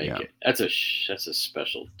 Probably doesn't make Yeah. it. That's a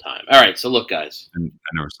special time. All right, so look, guys, I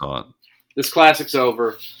never saw it. this classic's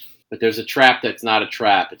over, but there's a trap that's not a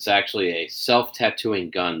trap. It's actually a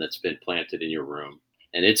self-tattooing gun that's been planted in your room,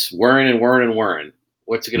 and it's whirring and whirring and whirring.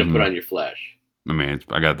 What's it going to put on your flesh? I mean,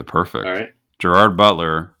 I got the perfect. All right. Gerard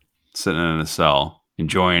Butler sitting in a cell,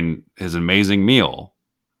 enjoying his amazing meal,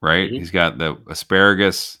 right? Mhm. He's got the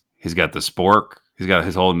asparagus. He's got the spork.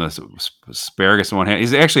 He's holding this asparagus in one hand.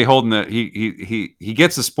 He's actually holding the he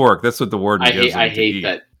gets the spork. That's what the warden gives him. I to hate eat.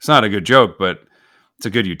 that. It's not a good joke, but it's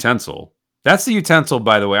a good utensil. That's the utensil,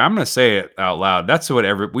 by the way. I'm going to say it out loud. That's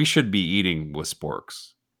what we should be eating with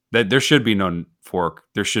sporks. That there should be no fork.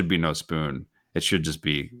 There should be no spoon. It should just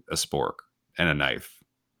be a spork and a knife.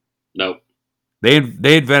 Nope. They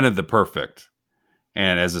invented the perfect,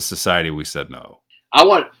 and as a society, we said no. I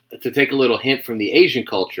want to take a little hint from the Asian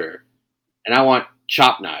culture, and I want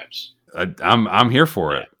chop knives. I'm here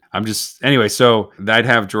for it. I'm just anyway. So I'd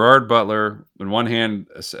have Gerard Butler in one hand,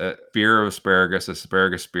 a spear of asparagus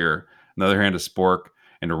spear, another hand a spork,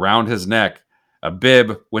 and around his neck a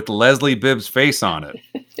bib with Leslie Bibb's face on it,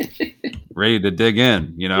 ready to dig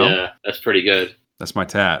in. You know, Yeah, that's pretty good. That's my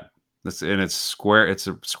tat. It's square. It's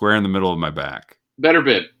a square in the middle of my back. Better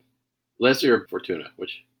bib, Leslie or Fortuna?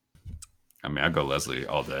 Which? I mean, I go Leslie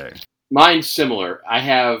all day. Mine's similar. I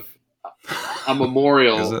have a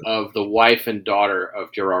memorial of the wife and daughter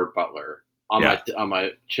of Gerard Butler on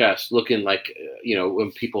my chest, looking like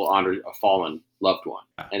when people honor a fallen loved one,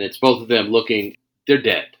 and it's both of them looking. They're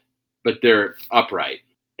dead, but they're upright,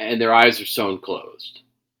 and their eyes are sewn closed,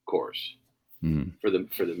 of course, for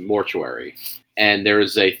the mortuary. And there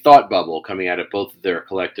is a thought bubble coming out of both of their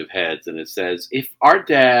collective heads, and it says, "If our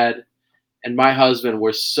dad and my husband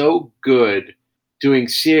were so good doing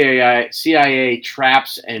CIA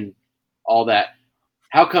traps and all that,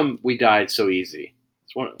 how come we died so easy?"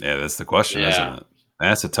 That's the question, isn't it?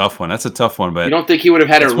 That's a tough one. But you don't think he would have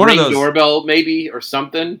had a Ring doorbell maybe or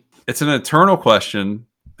something? It's an eternal question,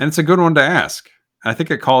 and it's a good one to ask. I think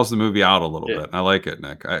it calls the movie out a little bit. I like it,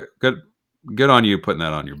 Nick. Good on you putting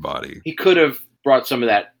that on your body. He could have brought some of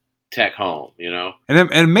that tech home, And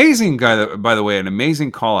an amazing guy, by the way, an amazing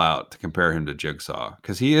call out to compare him to Jigsaw,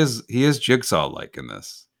 because he is Jigsaw-like in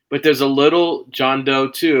this. But there's a little John Doe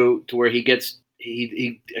too, to where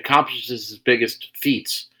he accomplishes his biggest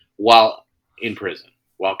feats while in prison,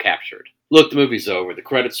 while captured. Look, the movie's over. The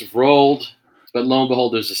credits have rolled, but lo and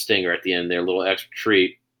behold, there's a stinger at the end there, a little extra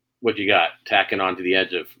treat. What you got? Tacking onto the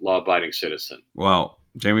edge of Law-Abiding Citizen. Well,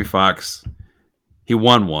 Jamie Foxx, he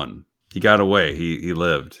won one. He got away. He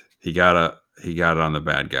lived. He got it on the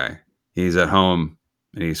bad guy. He's at home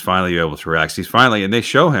and he's finally able to relax. And they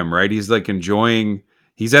show him, right? He's like enjoying.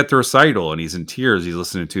 He's at the recital and he's in tears. He's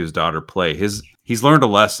listening to his daughter play. He's learned a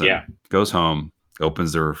lesson. Yeah. Goes home,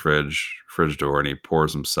 opens the fridge door, and he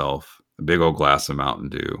pours himself a big old glass of Mountain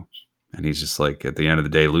Dew. And he's just like, at the end of the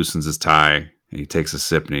day, loosens his tie and he takes a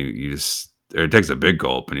sip and he takes a big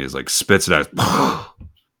gulp and he's like spits it out.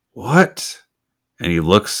 What? And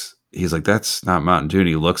he's like, that's not Mountain Dew. And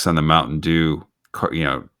he looks on the Mountain Dew,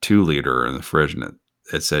 2-liter in the fridge, and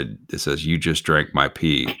it says, "You just drank my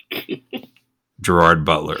pee." Gerard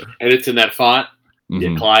Butler. And it's in that font? Mm-hmm.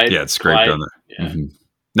 Yeah, Clyde? Yeah, it's scraped on there. Yeah. Mm-hmm.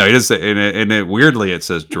 No, he doesn't say, and weirdly, it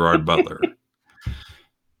says Gerard Butler.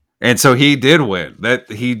 And so he did win.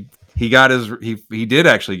 That he got he did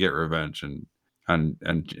actually get revenge on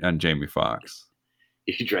Jamie Foxx.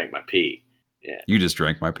 You drank my pee. Yeah. You just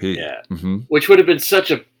drank my pee. Yeah. Mm-hmm. Which would have been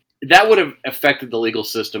that would have affected the legal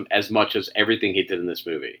system as much as everything he did in this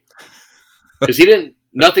movie. Because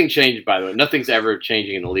nothing changed, by the way. Nothing's ever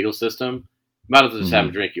changing in the legal system. Might as well just have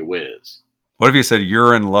him drink your whiz. What if you said,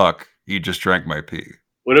 "You're in luck. You just drank my pee"?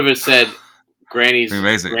 What if it said Granny's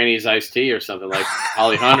iced tea or something like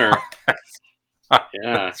Holly Hunter? Yeah.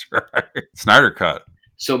 That's right. Snyder Cut.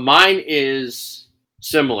 So mine is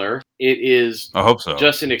similar. It is I hope so.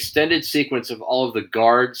 Just an extended sequence of all of the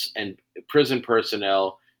guards and prison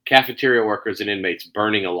personnel, cafeteria workers, and inmates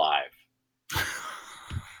burning alive.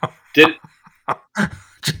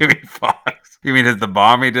 Jamie Foxx. You mean the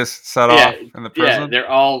bomb he just set off in the prison? Yeah, they're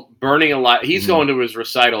all burning alive. He's going to his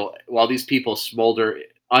recital while these people smolder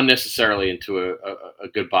unnecessarily into a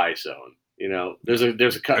goodbye zone. There's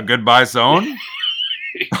a goodbye zone.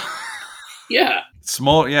 Yeah.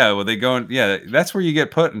 Small, yeah. Well, they go in, yeah. That's where you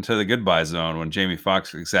get put into the goodbye zone when Jamie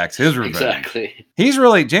Foxx exacts his revenge.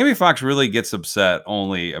 Exactly. Jamie Foxx really gets upset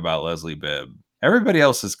only about Leslie Bibb. Everybody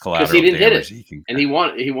else is collateral because he didn't damage. Hit it, and he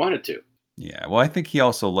wanted to. Yeah. Well, I think he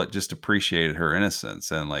also just appreciated her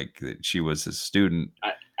innocence and like that she was his student.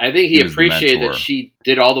 I think he appreciated that she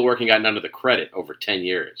did all the work and got none of the credit over 10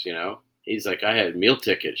 years. He's like, I had a meal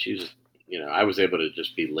ticket. She was, I was able to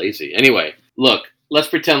just be lazy. Anyway, look, let's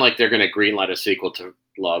pretend like they're going to greenlight a sequel to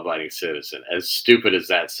Law Abiding Citizen. As stupid as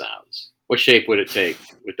that sounds, what shape would it take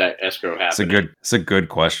with that escrow happening? It's a good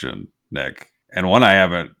question, Nick, and one I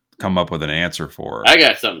haven't come up with an answer for. I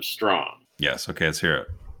got something strong. Yes. Okay, let's hear it.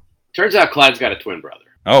 Turns out Clyde's got a twin brother.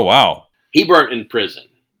 Oh, wow. He burnt in prison.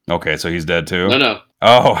 Okay, so he's dead too? No.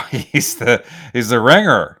 Oh, he's the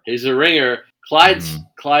ringer. He's the ringer.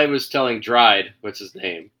 Clyde was telling Dryde, what's his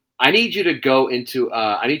name? I need you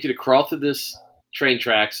to crawl through this train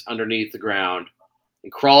tracks underneath the ground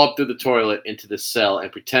and crawl up through the toilet into the cell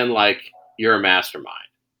and pretend like you're a mastermind.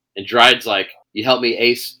 And Dryde's like, you helped me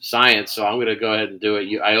ace science, so I'm going to go ahead and do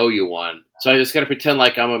it. I owe you one. So I just got to pretend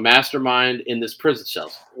like I'm a mastermind in this prison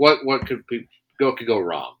cell. What could go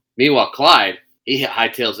wrong? Meanwhile, Clyde, he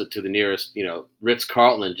hightails it to the nearest,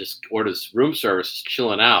 Ritz-Carlton and just orders room service,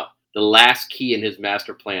 chilling out. The last key in his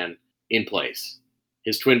master plan in place.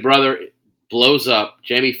 His twin brother blows up.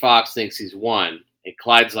 Jamie Foxx thinks he's won. And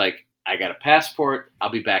Clyde's like, I got a passport. I'll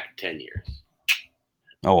be back in 10 years.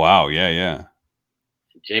 Oh, wow. Yeah.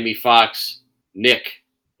 Jamie Foxx, Nick,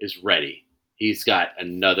 is ready. He's got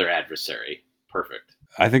another adversary. Perfect.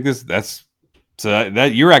 I think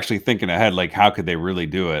that you're actually thinking ahead, like how could they really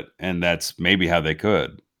do it? And that's maybe how they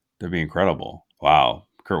could. That'd be incredible. Wow.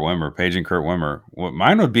 Kurt Wimmer, paging Kurt Wimmer. What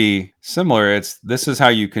mine would be similar. This is how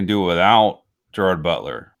you can do it without Gerard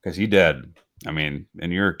Butler, because he did. I mean,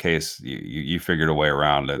 in your case, you figured a way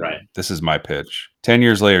around it. Right. This is my pitch. 10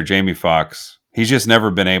 years later, Jamie Foxx, he's just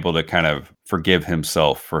never been able to kind of forgive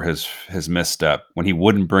himself for his misstep when he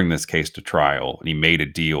wouldn't bring this case to trial and he made a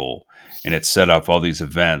deal and it set up all these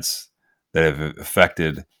events that have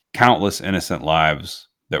affected countless innocent lives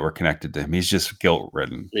that were connected to him. He's just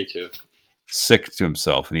guilt-ridden. Me too. Sick to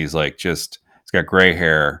himself. And he's like, he's got gray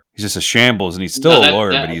hair. He's just a shambles and he's still a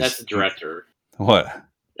lawyer, but that's the director. What?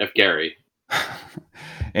 F. Gary.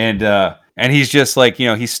 And he's just like,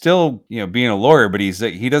 he's still, being a lawyer, but he's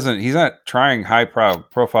not trying high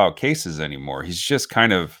profile cases anymore. He's just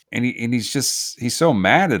kind of, he's so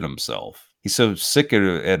mad at himself. He's so sick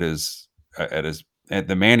at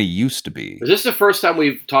the man he used to be. Is this the first time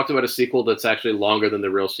we've talked about a sequel that's actually longer than the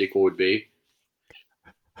real sequel would be?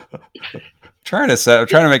 Trying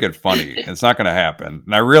to make it funny. It's not going to happen.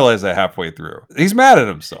 And I realize that halfway through. He's mad at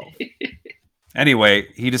himself. Anyway,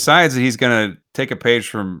 he decides that he's going to take a page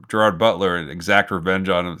from Gerard Butler and exact revenge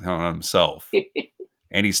on himself.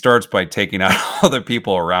 And he starts by taking out all the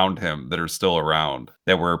people around him that are still around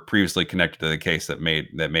that were previously connected to the case that made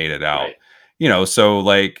it out. Right. So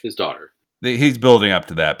like his daughter. He's building up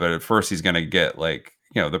to that, but at first he's going to get like,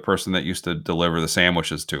 the person that used to deliver the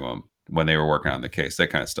sandwiches to him when they were working on the case, that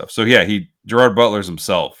kind of stuff. So yeah, Gerard Butler's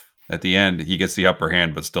himself. At the end, he gets the upper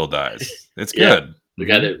hand, but still dies. It's good. The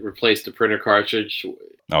guy that replaced the printer cartridge.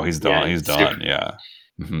 Oh, he's done. He's done. Yeah.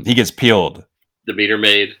 Mm-hmm. He gets peeled. The meter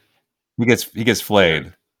maid. He gets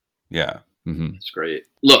flayed. Yeah. Mm-hmm. That's great.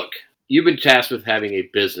 Look, you've been tasked with having a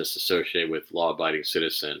business associated with Law Abiding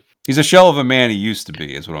Citizen. He's a shell of a man he used to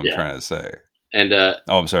be, is what I'm trying to say. And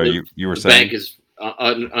I'm sorry. You were saying the bank is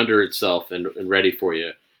under itself and ready for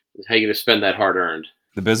you. How are you going to spend that hard earned?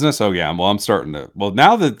 The business? Oh yeah. Well, I'm starting to. Well,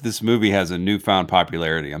 now that this movie has a newfound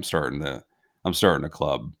popularity, I'm starting a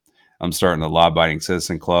club. I'm starting a law-abiding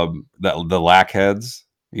citizen club. The LAC-heads,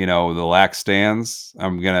 the LAC stands.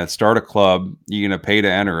 I'm gonna start a club. You're gonna pay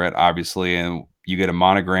to enter it, obviously, and you get a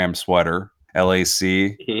monogram sweater, LAC.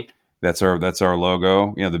 Mm-hmm. That's our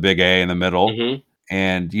logo. The big A in the middle, mm-hmm.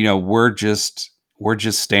 And we're just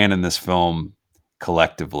standing this film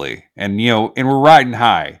collectively, and and we're riding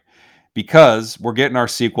high because we're getting our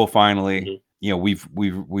sequel finally. Mm-hmm.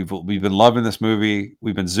 We've been loving this movie.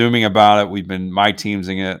 We've been zooming about it. We've been my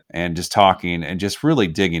teamsing it and just talking and just really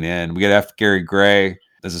digging in. We got F. Gary Gray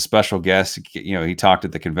as a special guest. He talked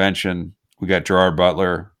at the convention. We got Gerard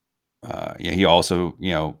Butler. He also,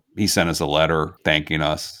 he sent us a letter thanking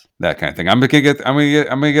us, that kind of thing. I'm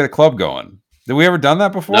gonna get a club going. Did we ever done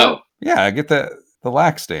that before? No. Yeah, I get the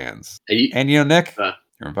LAC stands. And Nick, you're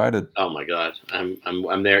invited. Oh my God,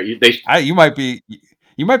 I'm there.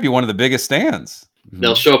 You might be one of the biggest stands.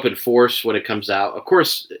 They'll show up in force when it comes out. Of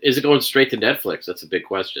course, is it going straight to Netflix? That's a big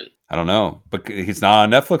question. I don't know, but it's not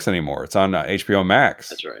on Netflix anymore. It's on HBO Max.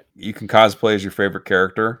 That's right. You can cosplay as your favorite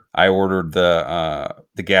character. I ordered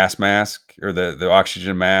the gas mask or the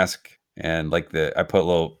oxygen mask, and I put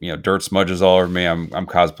little dirt smudges all over me. I'm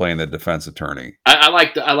cosplaying the defense attorney. I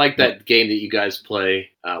like that game that you guys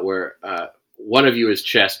play where one of you is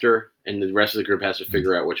Chester. And the rest of the group has to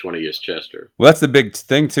figure out which one of you is Chester. Well, that's the big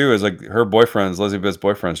thing, too, is like her boyfriends, Elizabeth's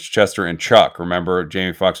boyfriends, Chester and Chuck. Remember,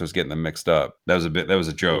 Jamie Foxx was getting them mixed up. That was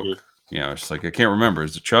a joke. Mm-hmm. You know, it's like, I can't remember.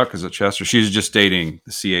 Is it Chuck? Is it Chester? She's just dating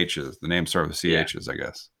the CHs. The names start with CHs, I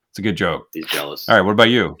guess. It's a good joke. He's jealous. All right, what about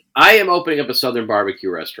you? I am opening up a Southern barbecue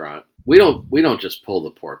restaurant. We don't just pull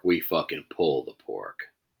the pork. We fucking pull the pork.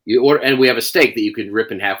 And we have a steak that you can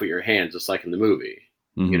rip in half with your hands, just like in the movie.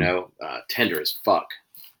 Mhm. You know, tender as fuck.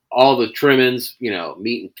 All the trimmings, you know,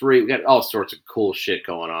 meat and three. We got all sorts of cool shit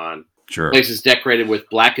going on. Sure. The place is decorated with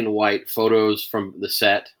black and white photos from the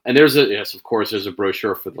set. And there's a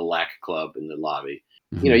brochure for the LAC Club in the lobby.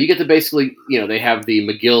 Mhm. You know, you get to basically, you know, they have the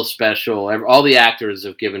McGill special. All the actors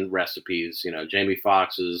have given recipes. You know, Jamie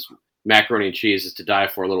Foxx's macaroni and cheese is to die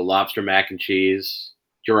for, a little lobster mac and cheese.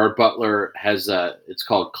 Gerard Butler has it's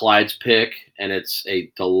called Clyde's Pick, and it's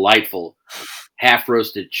a delightful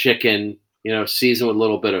half-roasted chicken, you know, seasoned with a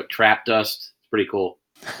little bit of trap dust. It's pretty cool.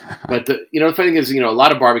 But the funny thing is, you know, a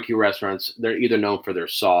lot of barbecue restaurants, they're either known for their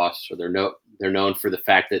sauce, or they're known for the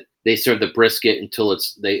fact that they serve the brisket until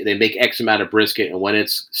they make X amount of brisket, and when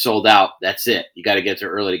it's sold out, that's it. You got to get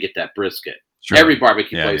there early to get that brisket. Sure. Every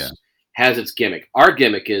barbecue place has its gimmick. Our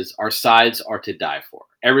gimmick is our sides are to die for.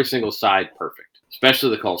 Every single side, perfect.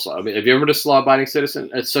 Especially the coleslaw. I mean, have you ever been to Law Abiding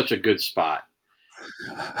Citizen? It's such a good spot.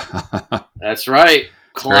 That's right.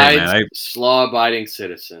 Clyde's Law Abiding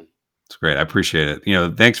Citizen. It's great. I appreciate it. You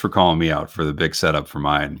know, thanks for calling me out for the big setup for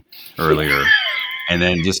mine earlier. And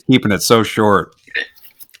then just keeping it so short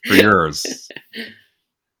for yours.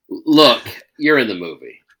 Look, you're in the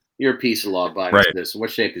movie. You're a piece of Law Abiding Citizen.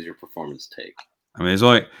 What shape does your performance take? I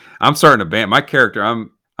mean, I'm starting a band. My character,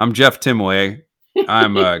 I'm Jeff Timway.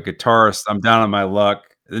 I'm a guitarist. I'm down on my luck.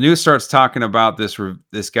 The news starts talking about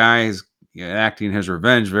this guy is acting his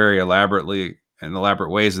revenge very elaborate ways,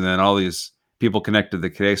 and then all these people connected to the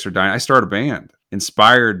case are dying. I start a band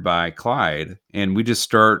inspired by Clyde, and we just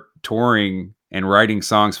start touring and writing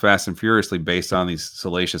songs fast and furiously based on these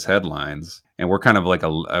salacious headlines. And we're kind of like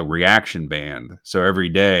a reaction band. So every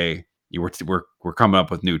day we're coming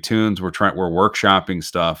up with new tunes. We're workshopping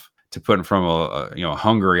stuff to put in front of a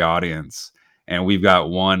hungry audience. And we've got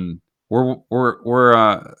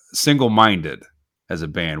we're single-minded as a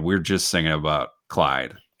band. We're just singing about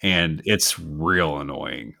Clyde, and it's real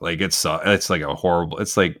annoying. Like it's like a horrible.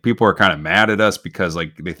 It's like people are kind of mad at us because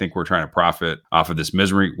like they think we're trying to profit off of this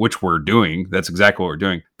misery, which we're doing. That's exactly what we're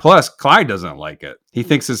doing. Plus, Clyde doesn't like it. He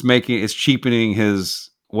thinks it's cheapening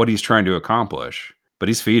what he's trying to accomplish. But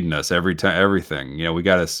he's feeding us everything. You know, we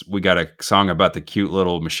got a song about the cute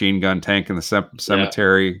little machine gun tank in the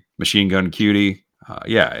cemetery, machine gun cutie.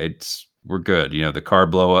 We're good. You know, the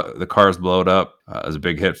cars blow it up. It was a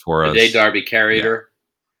big hit for us. The Day Darby Carried Her.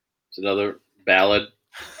 It's another ballad.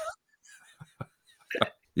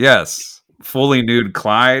 Yes, fully nude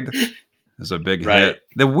Clyde is a big hit.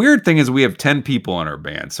 The weird thing is we have 10 people in our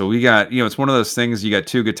band. So we got, it's one of those things, you got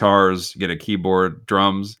 2 guitars, you get a keyboard,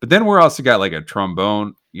 drums, but then we're also got like a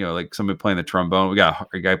trombone, like somebody playing the trombone. We got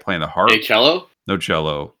a guy playing the harp. A cello? No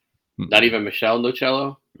cello. Not even Michelle, no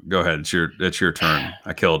cello? Go ahead. It's your turn.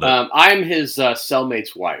 I killed it. I'm his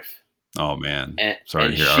cellmate's wife. Oh man.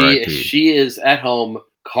 Sorry to hear. She is at home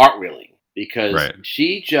cartwheeling because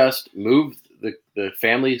she just moved the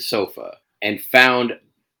family sofa and found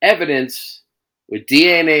evidence with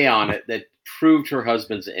DNA on it that proved her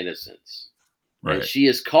husband's innocence. Right. And she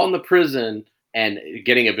is calling the prison and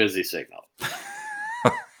getting a busy signal.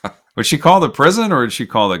 Would she call the prison or did she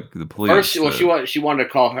call the police? First, she wanted to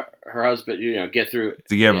call her husband, get through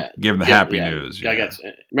to give him the happy news. Yeah.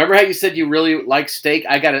 Remember how you said you really like steak?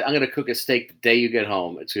 I'm gonna cook a steak the day you get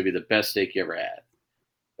home. It's gonna be the best steak you ever had.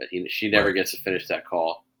 But she never gets to finish that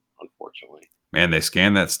call, unfortunately. Man, they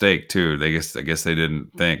scanned that steak too. I guess they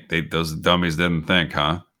didn't think. Those dummies didn't think,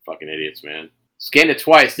 huh? Fucking idiots, man. Scanned it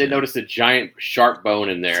twice. They noticed a giant sharp bone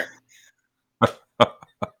in there.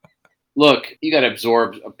 Look, you got to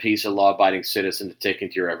absorb a piece of law-abiding citizen to take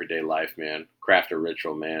into your everyday life, man. Craft a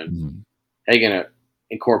ritual, man. Mm-hmm. How are you going to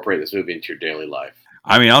incorporate this movie into your daily life?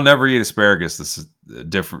 I mean, I'll never eat asparagus. This is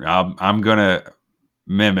different. I'm going to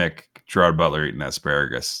mimic Gerard Butler eating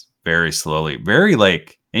asparagus very slowly. Very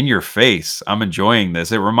like in your face. I'm enjoying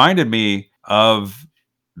this. It reminded me of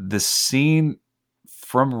the scene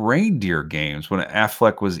from Reindeer Games when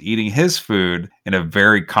Affleck was eating his food in a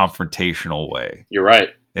very confrontational way. You're right.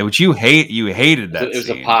 Which you hated that. It was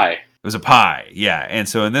scene. A pie. It was a pie, yeah. And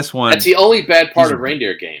so in this one, that's the only bad part of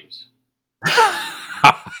Reindeer Games.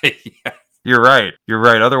 Yeah, you're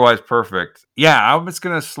right. Otherwise, perfect. Yeah, I'm just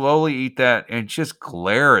gonna slowly eat that and just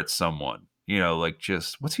glare at someone. Like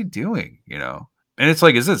just what's he doing? And it's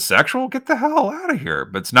like, is it sexual? Get the hell out of here!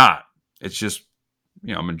 But it's not. It's just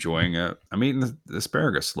I'm enjoying it. I'm eating the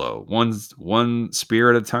asparagus slow, one spear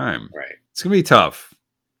at a time. Right. It's gonna be tough.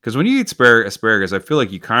 Because when you eat asparagus, I feel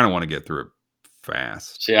like you kind of want to get through it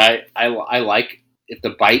fast. See, I like if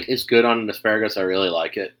the bite is good on an asparagus, I really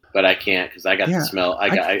like it, but I can't because I got the smell.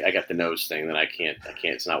 I got the nose thing. Then I can't.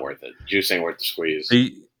 It's not worth it. Juice ain't worth the squeeze.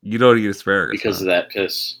 You don't eat asparagus because of that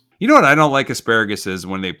piss. You know what I don't like asparagus is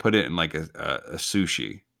when they put it in like a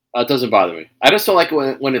sushi. It doesn't bother me. I just don't like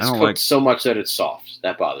it when it's cooked so much that it's soft.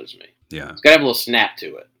 That bothers me. Yeah, it's gotta have a little snap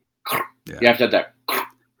to it. Yeah. You have to have that.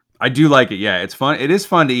 I do like it. Yeah, it's fun. It is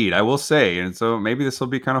fun to eat, I will say, and so maybe this will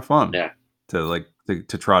be kind of fun. Yeah,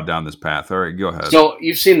 to trot down this path. All right, go ahead. So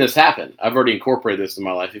you've seen this happen. I've already incorporated this in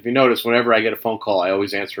my life. If you notice, whenever I get a phone call, I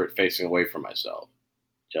always answer it facing away from myself,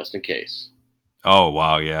 just in case. Oh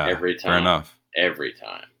wow, yeah. Every time. Fair enough. Every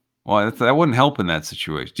time. Well, that wouldn't help in that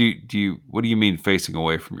situation. Do you? What do you mean facing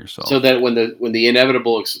away from yourself? So that when the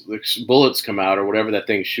inevitable bullets come out or whatever that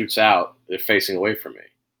thing shoots out, they're facing away from me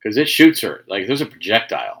because it shoots her like there's a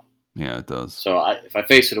projectile. Yeah, it does. So if I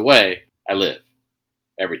face it away, I live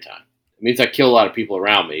every time. It means I kill a lot of people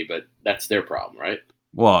around me, but that's their problem, right?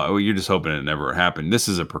 Well, you're just hoping it never happened. This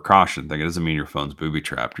is a precaution thing. It doesn't mean your phone's booby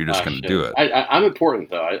trapped. You're just going to do it. I'm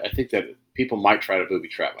important though. I think that people might try to booby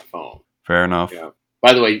trap my phone. Fair enough. Yeah.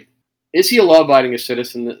 By the way. Is he a law-abiding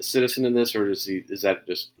citizen in this, or is that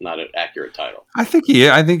just not an accurate title? I think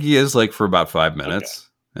he is like for about 5 minutes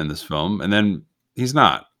in this film, and then he's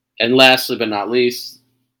not. And lastly, but not least,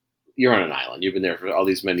 you're on an island. You've been there for all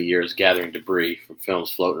these many years, gathering debris from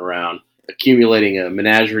films floating around, accumulating a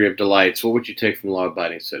menagerie of delights. What would you take from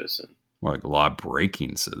law-abiding citizen? More like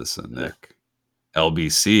law-breaking citizen, Nick.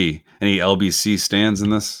 LBC. Any LBC stands in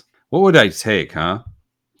this? What would I take, huh?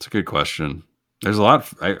 It's a good question. There's a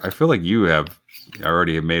lot. I feel like you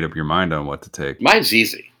already have made up your mind on what to take. Mine's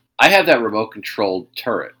easy. I have that remote-controlled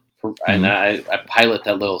turret, and I pilot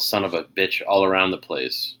that little son of a bitch all around the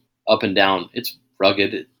place, up and down. It's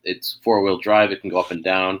rugged. It's four-wheel drive. It can go up and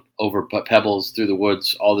down, over pebbles, through the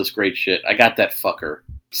woods, all this great shit. I got that fucker,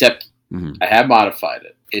 except I have modified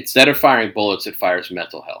it. Instead of firing bullets, it fires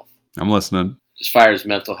mental health. I'm listening. Just fires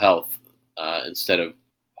mental health instead of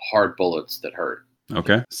hard bullets that hurt.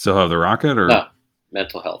 Okay. Still have the rocket or no,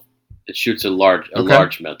 mental health. It shoots a large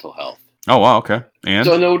mental health. Oh wow, okay. And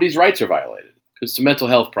so nobody's rights are violated because it's a mental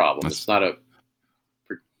health problem. It's not a.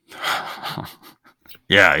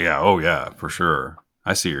 Yeah. Oh yeah, for sure.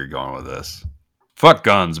 I see where you're going with this. Fuck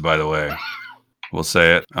guns, by the way. We'll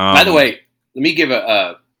say it. By the way, let me give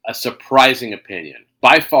a surprising opinion.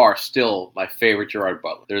 By far, still my favorite Gerard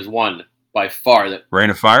Butler. There's one by far that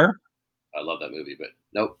Reign of Fire. I love that movie, but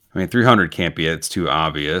nope. I mean, 300 can't be it. It's too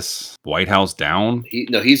obvious. White House Down?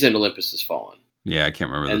 He's in Olympus Has Fallen. Yeah, I can't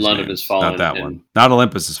remember. And London Has Fallen. Not that one. Not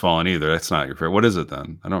Olympus Has Fallen either. That's not your favorite. What is it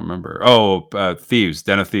then? I don't remember. Oh, Thieves.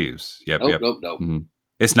 Den of Thieves. Yep. Nope. Mm-hmm.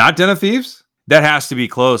 It's not Den of Thieves? That has to be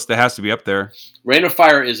close. That has to be up there. Reign of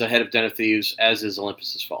Fire is ahead of Den of Thieves, as is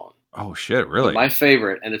Olympus Has Fallen. Oh, shit. Really? But my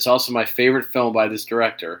favorite, and it's also my favorite film by this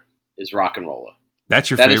director, is Rock'n'Rolla. That's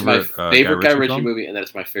your favorite? That is my favorite Guy Ritchie movie, and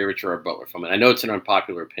that's my favorite Gerard Butler film. And I know it's an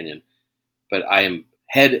unpopular opinion, but I am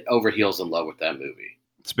head over heels in love with that movie.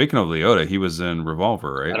 Speaking of Liotta, he was in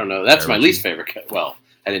Revolver, right? I don't know. That's my least favorite. Well,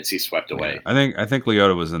 I didn't see Swept Away. Yeah, I think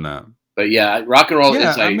Liotta was in that. But yeah, Rock'n'Rolla.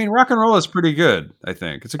 Yeah, I mean, Rock'n'Rolla is pretty good. I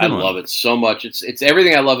think it's a good one. I love it so much. It's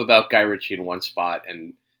everything I love about Guy Ritchie in one spot,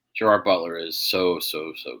 and Gerard Butler is so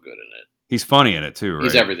good in it. He's funny in it too, right?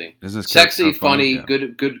 He's everything. Sexy, funny, yeah.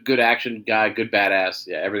 good action guy, good badass.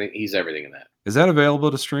 Yeah, everything. He's everything in that. Is that available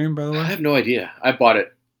to stream, by the way? I have no idea. I bought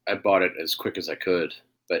it as quick as I could.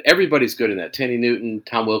 But everybody's good in that. Tandy Newton,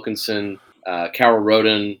 Tom Wilkinson, Carol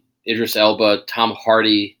Roden, Idris Elba, Tom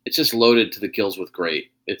Hardy. It's just loaded to the gills with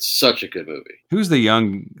great. It's such a good movie. Who's the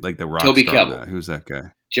young, like the rock Toby star? Kebbell. Who's that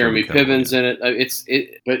guy? Jeremy Piven's in it.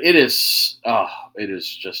 But it is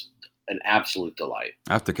just an absolute delight.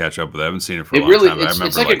 I have to catch up with it. I haven't seen it for a long time.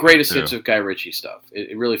 It's like a greatest hits of Guy Ritchie stuff.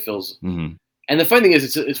 It really feels. Mm-hmm. And the funny thing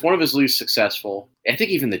is, it's one of his least successful. I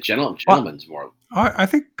think even the Gentleman's more. I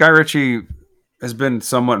think Guy Ritchie has been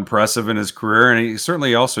somewhat impressive in his career, and he's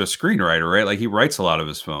certainly also a screenwriter, right? Like he writes a lot of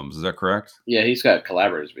his films. Is that correct? Yeah, he's got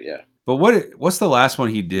collaborators, but yeah. But what's the last one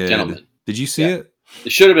he did? Gentleman. Did you see it?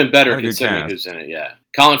 It should have been better considering who's in it. Yeah,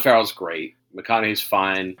 Colin Farrell's great. McConaughey's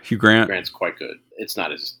fine. Hugh Grant. Grant's quite good. It's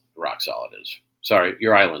not as rock solid as. Sorry,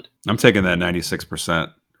 your island. I'm taking that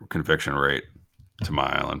 96% conviction rate to my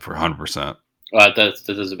island for 100%. That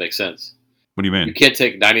doesn't make sense. What do you mean? You can't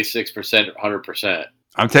take 96% 100%.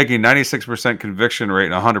 I'm taking 96% conviction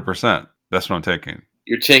rate and 100%. That's what I'm taking.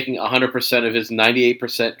 You're taking 100% of his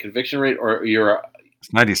 98% conviction rate, or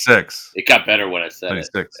It's 96. It got better when I said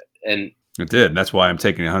 96. it. And it did. That's why I'm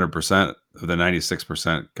taking 100% of the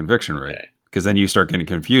 96% conviction rate. Okay. because then you start getting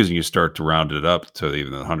confused and you start to round it up to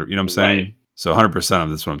even the 100. You know what I'm saying? Right. So 100% of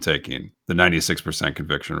this is what I'm taking. The 96%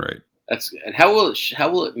 conviction rate. And how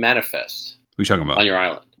will it manifest? What are you talking about? On your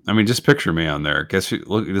island? I mean, just picture me on there. Does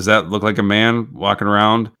that look like a man walking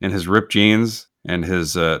around in his ripped jeans and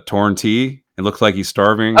his torn tee? It looks like he's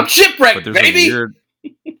starving. I'm shipwrecked, baby.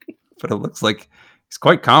 But it looks like he's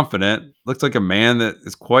quite confident. Looks like a man that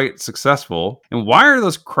is quite successful. And why are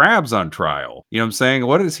those crabs on trial? You know what I'm saying?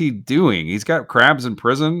 What is he doing? He's got crabs in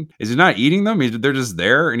prison. Is he not eating them? They're just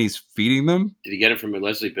there and he's feeding them? Did he get it from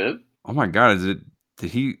Leslie Bibb? Oh my God.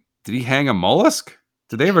 Did he hang a mollusk?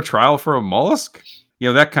 Did they have a trial for a mollusk? You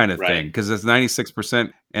know, that kind of thing. Because it's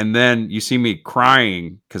 96%. And then you see me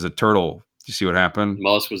crying because a turtle. You see what happened?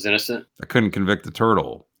 Mollusk was innocent? I couldn't convict the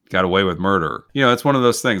turtle. Got away with murder. You know, it's one of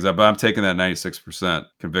those things. But I'm taking that 96%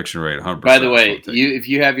 conviction rate, 100%. By the way, if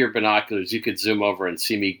you have your binoculars, you could zoom over and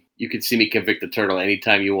see me. You could see me convict the turtle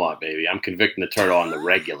anytime you want, baby. I'm convicting the turtle on the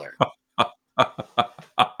regular.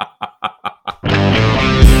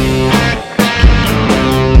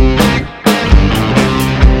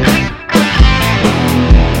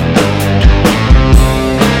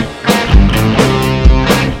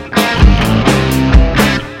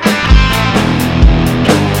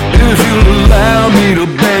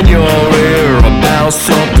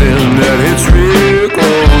 Something that hits real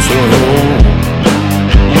close to home.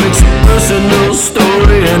 It's a personal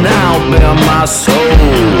story and I'll bear my soul.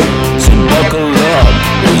 So buckle up,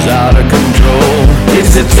 it's out of control.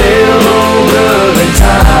 It's a tale older than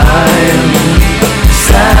time,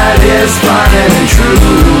 satisfying and true.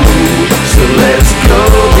 So let's go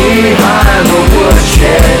behind the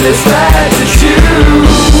woodshed, it's right to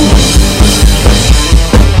choose.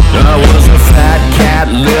 I was a fat cat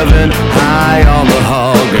living high on the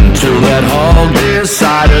hog until that hog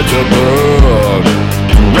decided to bug.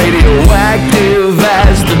 Radioactive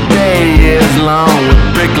as the day is long, with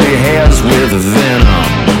prickly hairs with venom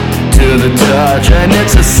to the touch. And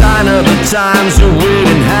it's a sign of the times that we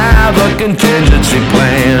didn't have a contingency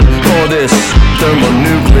plan for this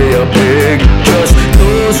thermonuclear pig. Just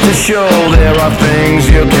goes to show there are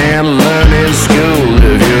things you can't learn in school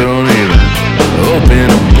if you don't even open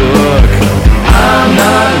a book. I'm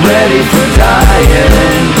not ready for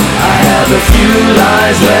dying. I have a few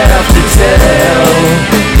lies left to tell.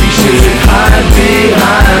 We should hide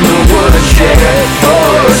behind the woodshed for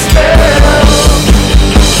a spell.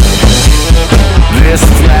 This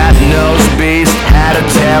flat-nosed beast had a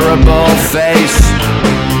terrible face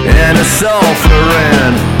and a sulfur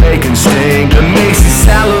and bacon stink that makes you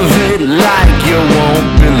salivate like you won't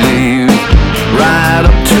believe. Right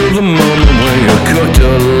up to the moment when you're cooked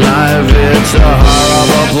alive. It's a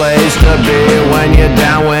horrible place to be when you're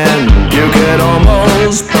down, when you could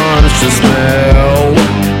almost punch the smell.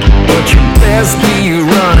 But you best be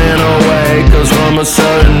running away, cause from a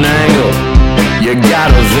certain angle you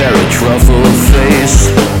got a very truffled face.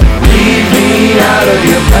 Leave me out of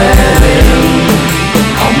your planning,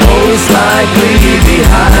 I'll most likely be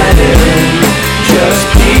hiding. Just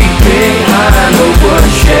keep behind the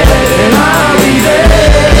woodshed and I'll be there.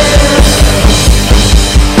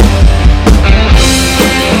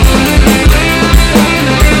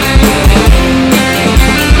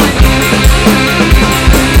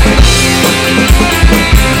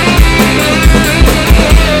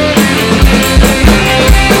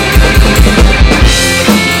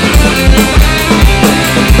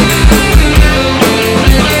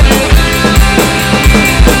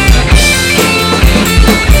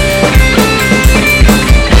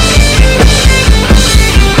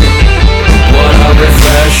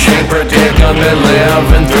 Predicament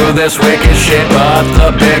living through this wicked shit. But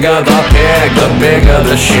the bigger the pig, the bigger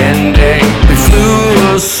the shindig. We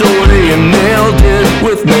flew a sortie and nailed it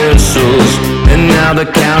with missiles, and now the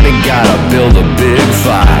county gotta build a big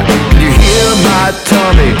fire. You hear my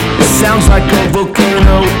tummy? It sounds like a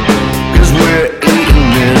volcano, cause we're eating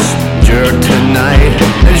this jerk tonight.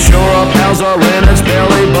 And sure our pals are in its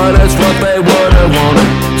belly, but it's what they would've wanted.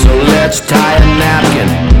 So let's tie a napkin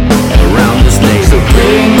around this name. So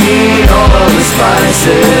bring me all the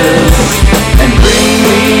spices and bring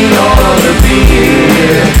me all the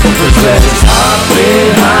beer. Cause let's hop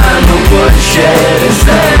behind the woodshed and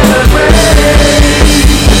celebrate.